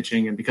state of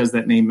pitching. And because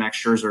that name,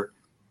 Max Scherzer,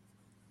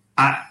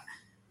 I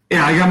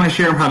got my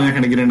share. I'm probably not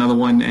going to get another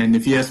one. And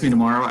if you ask me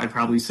tomorrow, I'd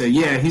probably say,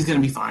 yeah, he's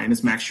going to be fine.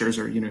 It's Max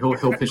Scherzer.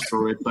 He'll pitch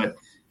through it.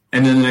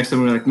 And then the next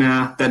time we're like,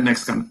 nah, that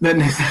next not going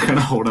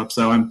to hold up.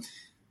 So I'm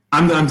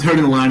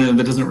turning the line, and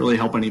that doesn't really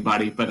help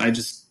anybody. But I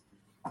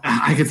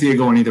could see it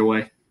going either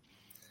way.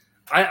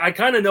 I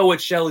kind of know what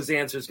Shelly's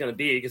answer is going to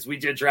be because we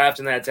did draft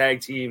in that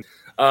tag team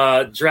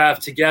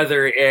draft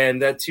together,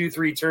 and that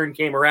 2-3 turn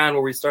came around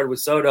where we started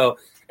with Soto,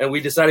 and we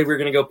decided we were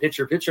going to go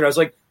pitcher. And I was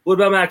like, what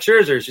about Max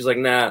Scherzer? She's like,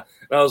 nah.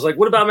 And I was like,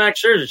 what about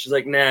Max Scherzer? She's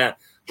like, nah.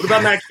 What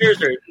about Max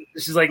Scherzer?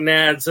 She's like,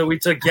 nah. And so we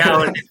took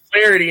Gallen and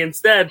Flaherty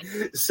instead.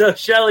 So,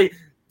 Shelly,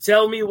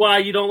 tell me why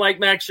you don't like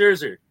Max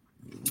Scherzer.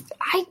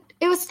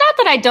 It was not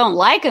that I don't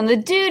like him. The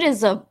dude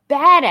is a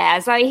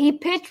badass. He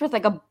pitched with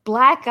like a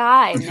black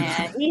eye,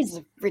 man.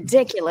 He's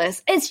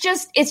ridiculous. It's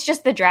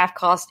just the draft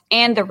cost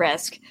and the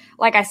risk.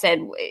 Like I said,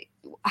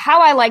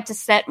 how I like to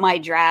set my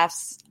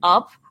drafts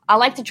up, I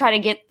like to try to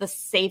get the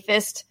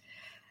safest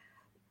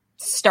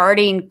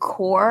starting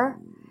core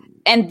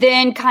and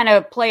then kind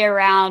of play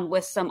around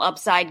with some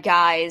upside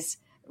guys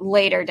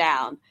later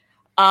down.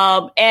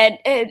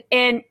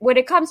 And when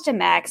it comes to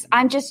Max,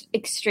 I'm just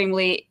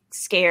extremely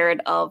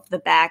scared of the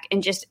back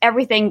and just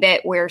everything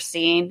that we're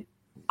seeing.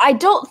 I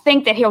don't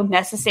think that he'll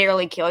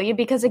necessarily kill you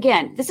because,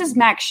 again, this is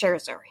Max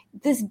Scherzer.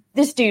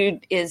 This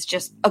dude is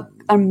just an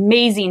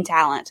amazing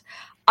talent.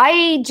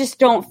 I just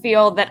don't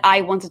feel that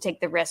I want to take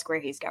the risk where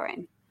he's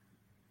going.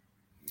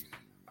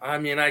 I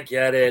mean, I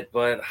get it,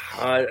 but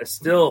I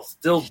still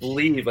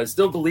believe. I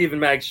still believe in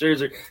Max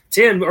Scherzer.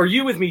 Tim, are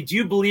you with me? Do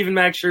you believe in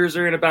Max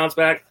Scherzer in a bounce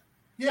back?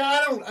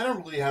 Yeah, I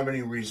don't really have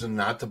any reason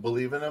not to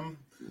believe in him.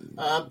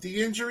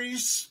 The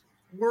injuries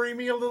worry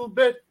me a little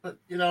bit, but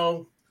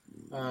not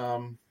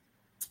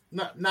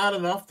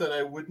enough that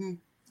I wouldn't,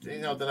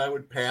 that I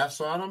would pass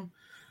on him.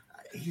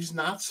 He's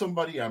not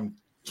somebody I'm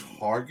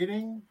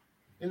targeting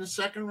in the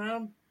second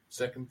round,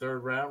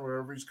 third round,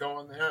 wherever he's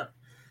going there.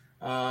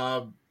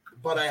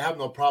 But I have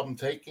no problem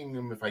taking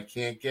him if I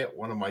can't get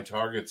one of my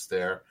targets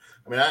there.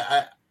 I mean,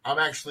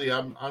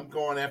 I'm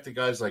going after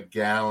guys like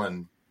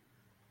Gallen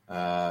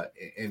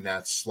in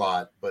that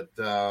slot, but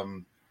I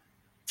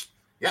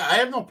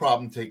have no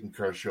problem taking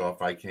Kershaw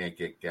if I can't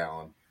get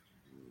Gallen.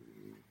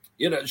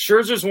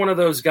 Scherzer's one of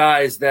those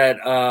guys that,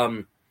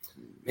 I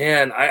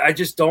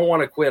just don't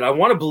want to quit. I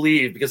want to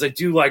believe because I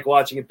do like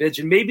watching a pitch,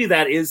 and maybe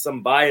that is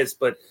some bias,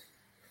 but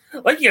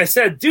like I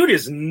said, dude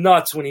is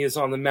nuts when he is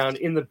on the mound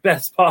in the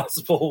best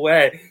possible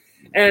way.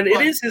 And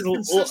it is his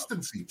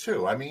consistency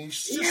too. I mean,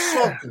 he's just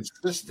so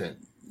consistent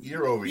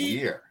year over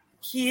year.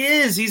 He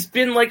is. He's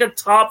been like a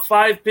top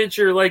 5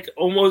 pitcher like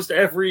almost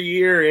every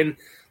year. And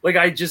like,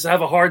 I just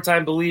have a hard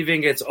time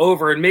believing it's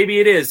over. And maybe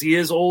it is. He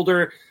is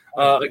older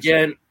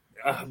again.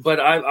 But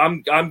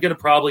I'm going to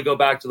probably go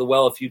back to the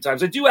well a few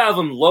times. I do have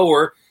him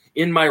lower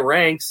in my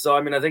ranks. So,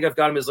 I mean, I think I've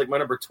got him as like my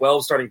number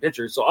 12 starting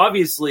pitcher. So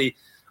obviously,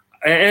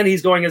 and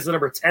he's going as the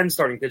number 10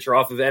 starting pitcher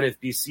off of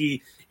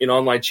NFBC in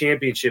online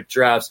championship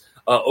drafts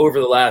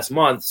over the last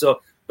month. So,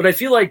 but I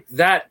feel like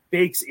that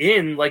bakes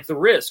in like the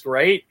risk,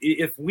 right?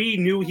 If we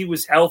knew he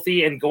was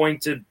healthy and going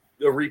to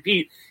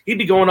repeat, he'd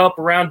be going up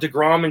around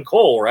DeGrom and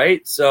Cole,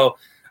 right? So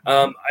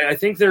I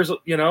think there's,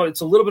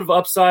 it's a little bit of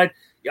upside.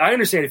 I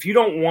understand if you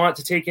don't want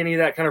to take any of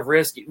that kind of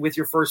risk with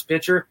your first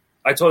pitcher,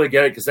 I totally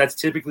get it because that's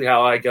typically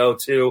how I go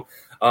too.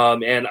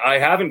 And I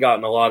haven't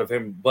gotten a lot of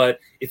him, but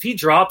if he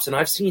drops, and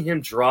I've seen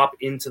him drop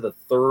into the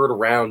third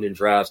round in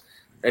drafts,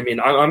 I mean,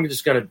 I'm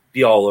just going to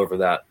be all over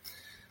that.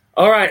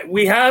 All right,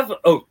 we have.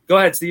 Oh, go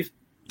ahead, Steve.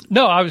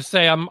 No, I would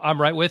say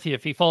I'm right with you.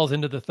 If he falls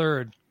into the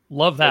third,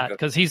 love that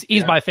because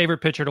he's my favorite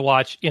pitcher to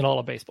watch in all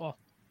of baseball.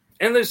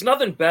 And there's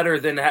nothing better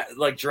than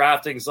like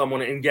drafting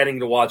someone and getting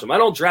to watch them. I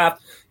don't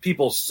draft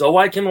people so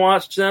I can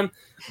watch them,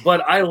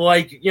 but I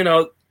like,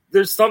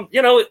 there's some,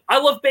 I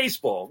love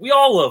baseball. We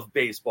all love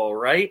baseball,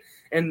 right?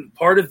 And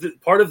part of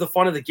the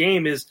fun of the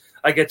game is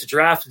I get to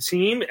draft a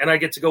team and I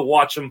get to go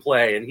watch him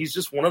play. And he's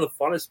just one of the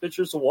funnest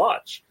pitchers to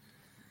watch.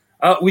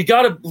 We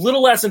got a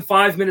little less than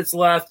 5 minutes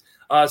left.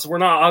 So we're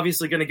not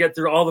obviously going to get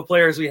through all the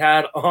players we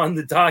had on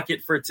the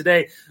docket for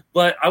today,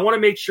 but I want to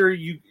make sure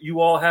you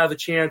all have a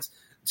chance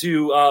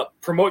to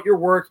promote your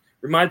work,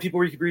 remind people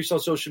where you can be reached on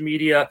social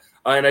media,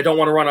 and I don't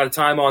want to run out of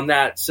time on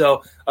that.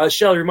 So,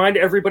 Shelly, remind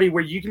everybody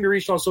where you can be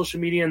reached on social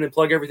media and then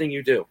plug everything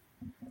you do.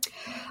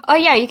 Oh,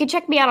 yeah, you can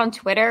check me out on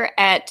Twitter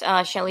at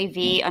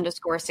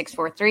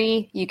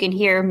ShellyV_643. You can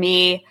hear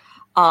me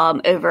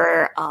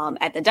over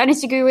at the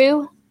Dynasty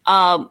Guru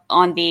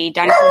on the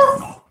Dynasty.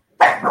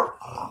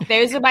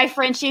 Those are my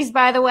Frenchies,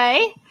 by the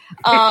way.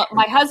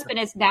 My husband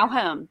is now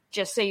home,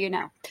 just so you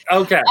know.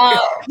 Okay.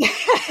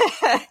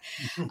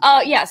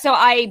 So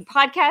I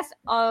podcast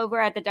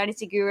over at the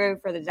Dynasty Guru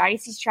for the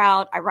Dynasty's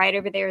Child. I write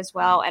over there as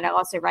well, and I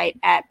also write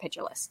at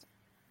Pitcher List.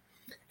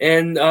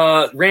 And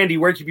Randy,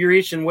 where can you be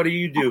reached, and what do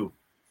you do?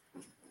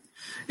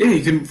 Yeah,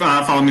 you can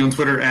follow me on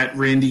Twitter at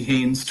Randy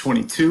Haines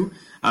 22,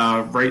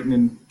 writing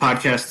and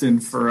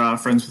podcasting for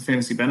Friends with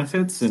Fantasy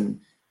Benefits and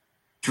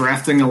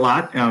drafting a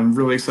lot. I'm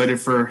really excited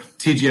for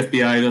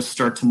TGFBI to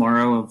start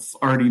tomorrow. I've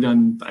already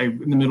done,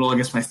 in the middle, I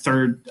guess, my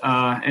third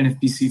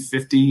NFBC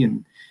 50,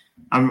 and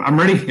I'm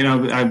ready.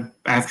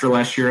 After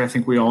last year, I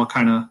think we all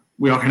kind of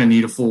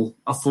need a full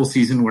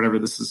season, whatever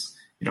this is,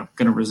 going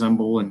to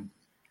resemble. And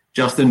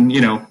Justin,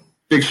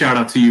 big shout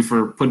out to you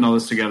for putting all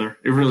this together.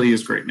 It really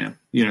is great, man.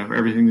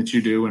 Everything that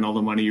you do and all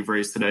the money you've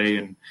raised today.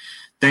 And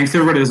thanks to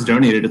everybody that's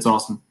donated. It's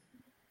awesome.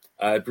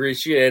 I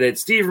appreciate it.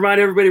 Steve,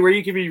 remind everybody where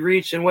you can be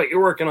reached and what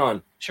you're working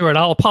on. Sure, and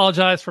I'll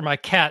apologize for my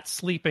cat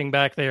sleeping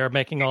back there,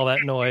 making all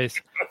that noise.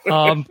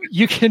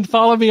 You can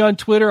follow me on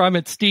Twitter. I'm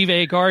at Steve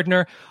A.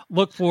 Gardner.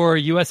 Look for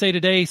USA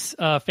Today's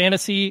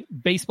fantasy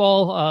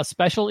baseball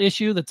special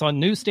issue that's on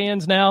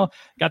newsstands now.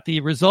 Got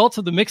the results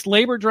of the mixed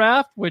labor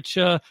draft, which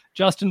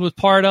Justin was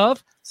part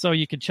of, so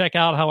you can check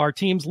out how our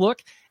teams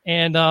look.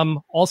 And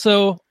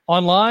also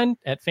online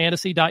at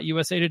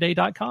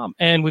fantasy.usatoday.com.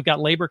 And we've got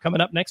labor coming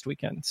up next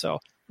weekend, so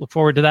look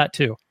forward to that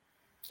too.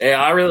 Hey,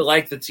 I really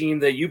like the team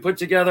that you put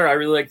together. I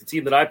really like the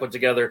team that I put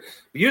together.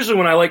 Usually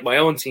when I like my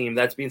own team,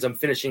 that means I'm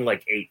finishing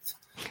like 8th.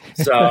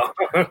 So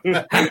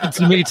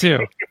it's me too.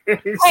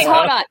 Wait,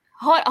 hold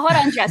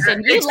on,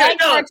 Justin. You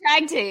liked our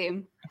tag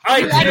team.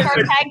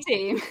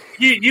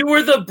 You You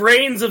were the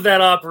brains of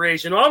that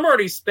operation. I'm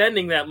already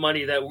spending that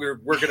money that we're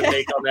going to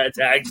make on that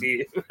tag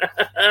team.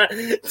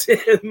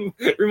 Tim,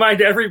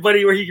 remind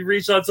everybody where you can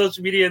reach on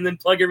social media and then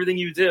plug everything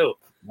you do.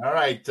 All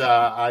right.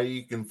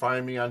 You can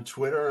find me on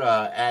Twitter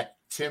at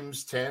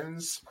Tim's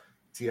Tens,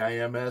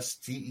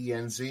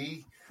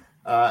 TIMSTENZ.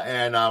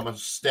 And I'm a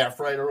staff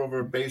writer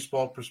over at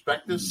Baseball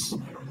Prospectus.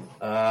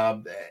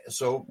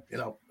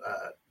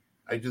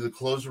 I do the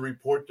closer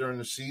report during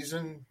the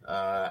season.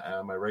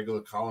 My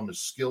regular column is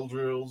Skill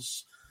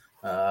Drills.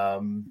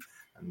 And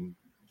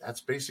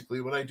that's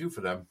basically what I do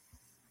for them.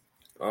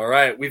 All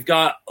right. We've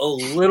got a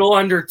little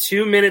under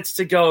 2 minutes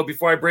to go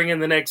before I bring in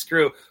the next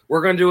crew.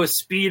 We're going to do a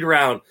speed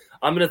round.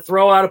 I'm going to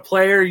throw out a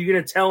player. You're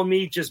going to tell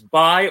me just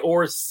buy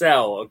or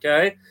sell,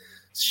 okay?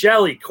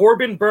 Shelly,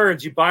 Corbin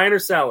Burns, you buying or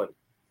selling?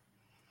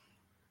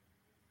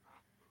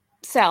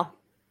 Sell.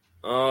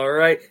 All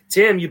right.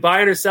 Tim, you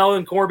buying or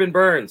selling Corbin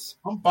Burns?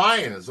 I'm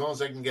buying as long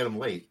as I can get him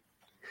late.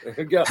 There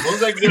you go. As long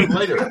as I can get him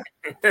later.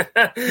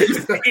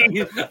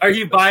 Steve, are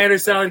you buying or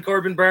selling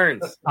Corbin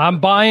Burns? I'm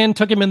buying.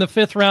 Took him in the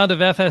 5th round of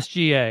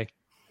FSGA.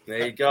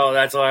 There you go.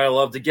 That's why I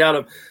love to get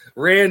him.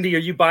 Randy, are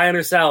you buying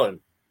or selling?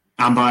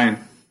 I'm buying.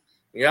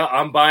 Yeah,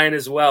 I'm buying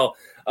as well.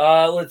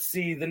 Let's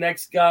see. The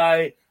next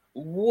guy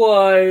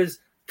was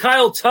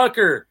Kyle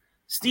Tucker.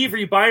 Steve, are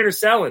you buying or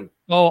selling?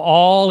 Oh,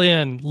 all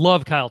in.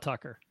 Love Kyle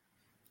Tucker.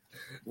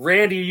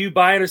 Randy, are you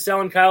buying or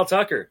selling Kyle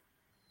Tucker?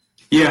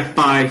 Yeah,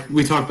 buy.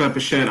 We talked about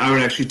Bichette. I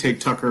would actually take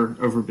Tucker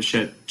over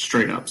Bichette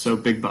straight up. So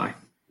big buy.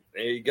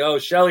 There you go.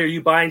 Shelly, are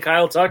you buying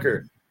Kyle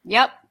Tucker?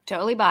 Yep,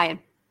 totally buying.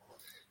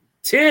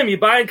 Tim, you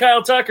buying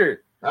Kyle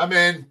Tucker? I'm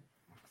in.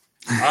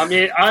 I'm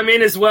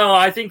in as well.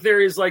 I think there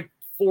is like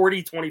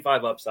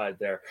 40-25 upside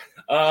there.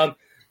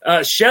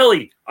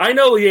 Shelly, I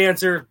know the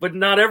answer, but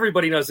not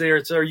everybody knows the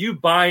answer. Are you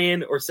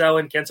buying or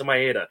selling Kenta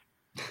Maeda?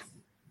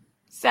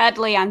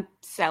 Sadly, I'm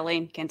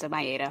selling Kenta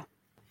Maeda.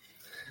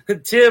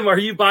 Tim, are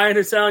you buying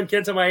or selling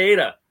Kenta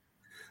Maeda?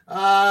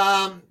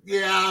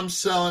 Yeah, I'm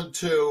selling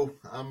too.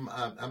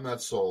 I'm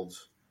not sold.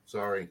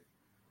 Sorry.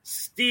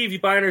 Steve,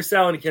 you buying or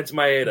selling Kenta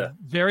Maeda?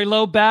 Very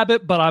low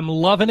BABIP, but I'm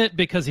loving it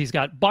because he's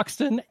got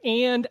Buxton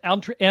and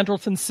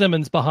Andrelton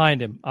Simmons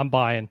behind him. I'm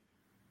buying.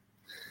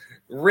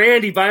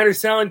 Randy, buying or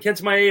selling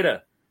Kenta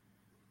Maeda?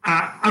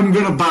 I'm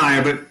gonna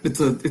buy, but it's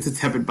a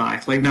tepid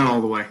buy. Like not all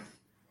the way.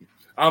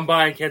 I'm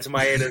buying Kenta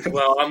Maeda as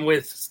well. I'm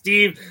with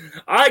Steve.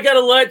 I got to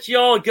let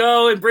y'all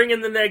go and bring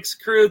in the next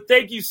crew.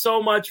 Thank you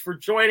so much for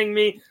joining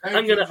me.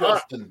 I'm going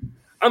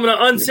to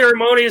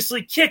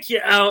unceremoniously kick you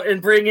out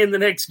and bring in the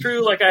next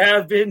crew like I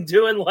have been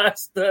doing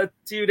last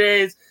 2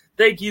 days.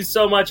 Thank you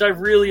so much. I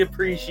really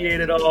appreciate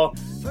it all.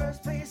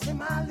 First place in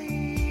my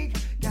league,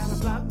 got a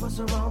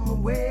blockbuster on the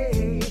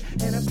way,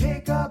 and a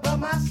pickup on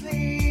my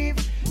sleeve.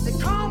 They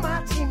call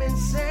my team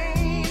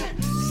insane,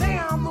 say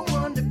I'm the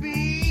one to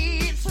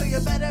beat. So you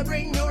better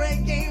bring your A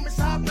game and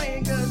start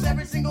playing, cause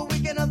every single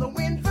week another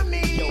win for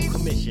me. Yo,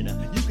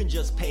 Commissioner, you can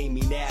just pay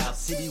me now.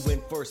 City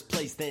win first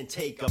place, then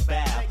take a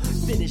bow.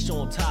 Finish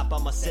on top,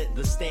 I'ma set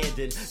the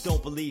standard.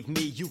 Don't believe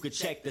me, you can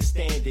check the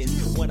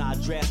standings. When I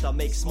draft, I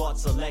make smart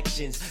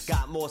selections.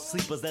 Got more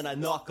sleepers than a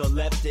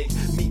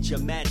narcoleptic. Meet your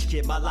match,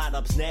 kid, my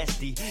lineup's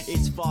nasty.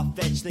 It's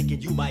far-fetched thinking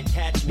you might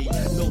catch me.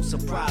 No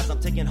surprise, I'm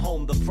taking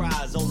home the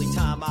prize. Only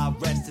time I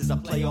rest is a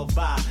playoff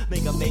bye.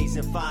 Make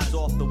amazing finds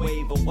off the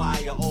waiver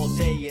wire all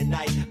day and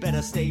night.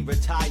 Better stay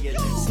retired.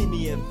 See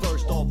me in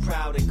first, all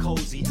proud and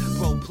cozy.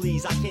 Bro,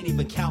 please, I can't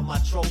even count my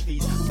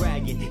trophies.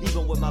 Bragging,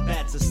 even when my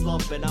bats are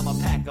slumping. I'ma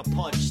pack a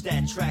punch,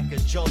 that tracker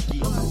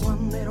junkie. I'm the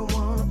one they don't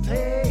wanna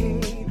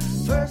play.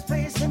 First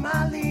place in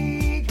my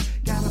league.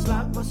 Got a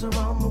blockbuster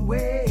on the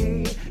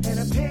way, and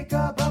a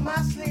pickup on my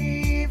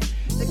sleeve.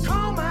 They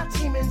call my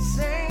team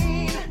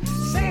insane.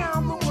 Say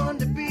I'm the one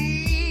to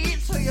beat,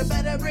 so you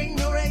better bring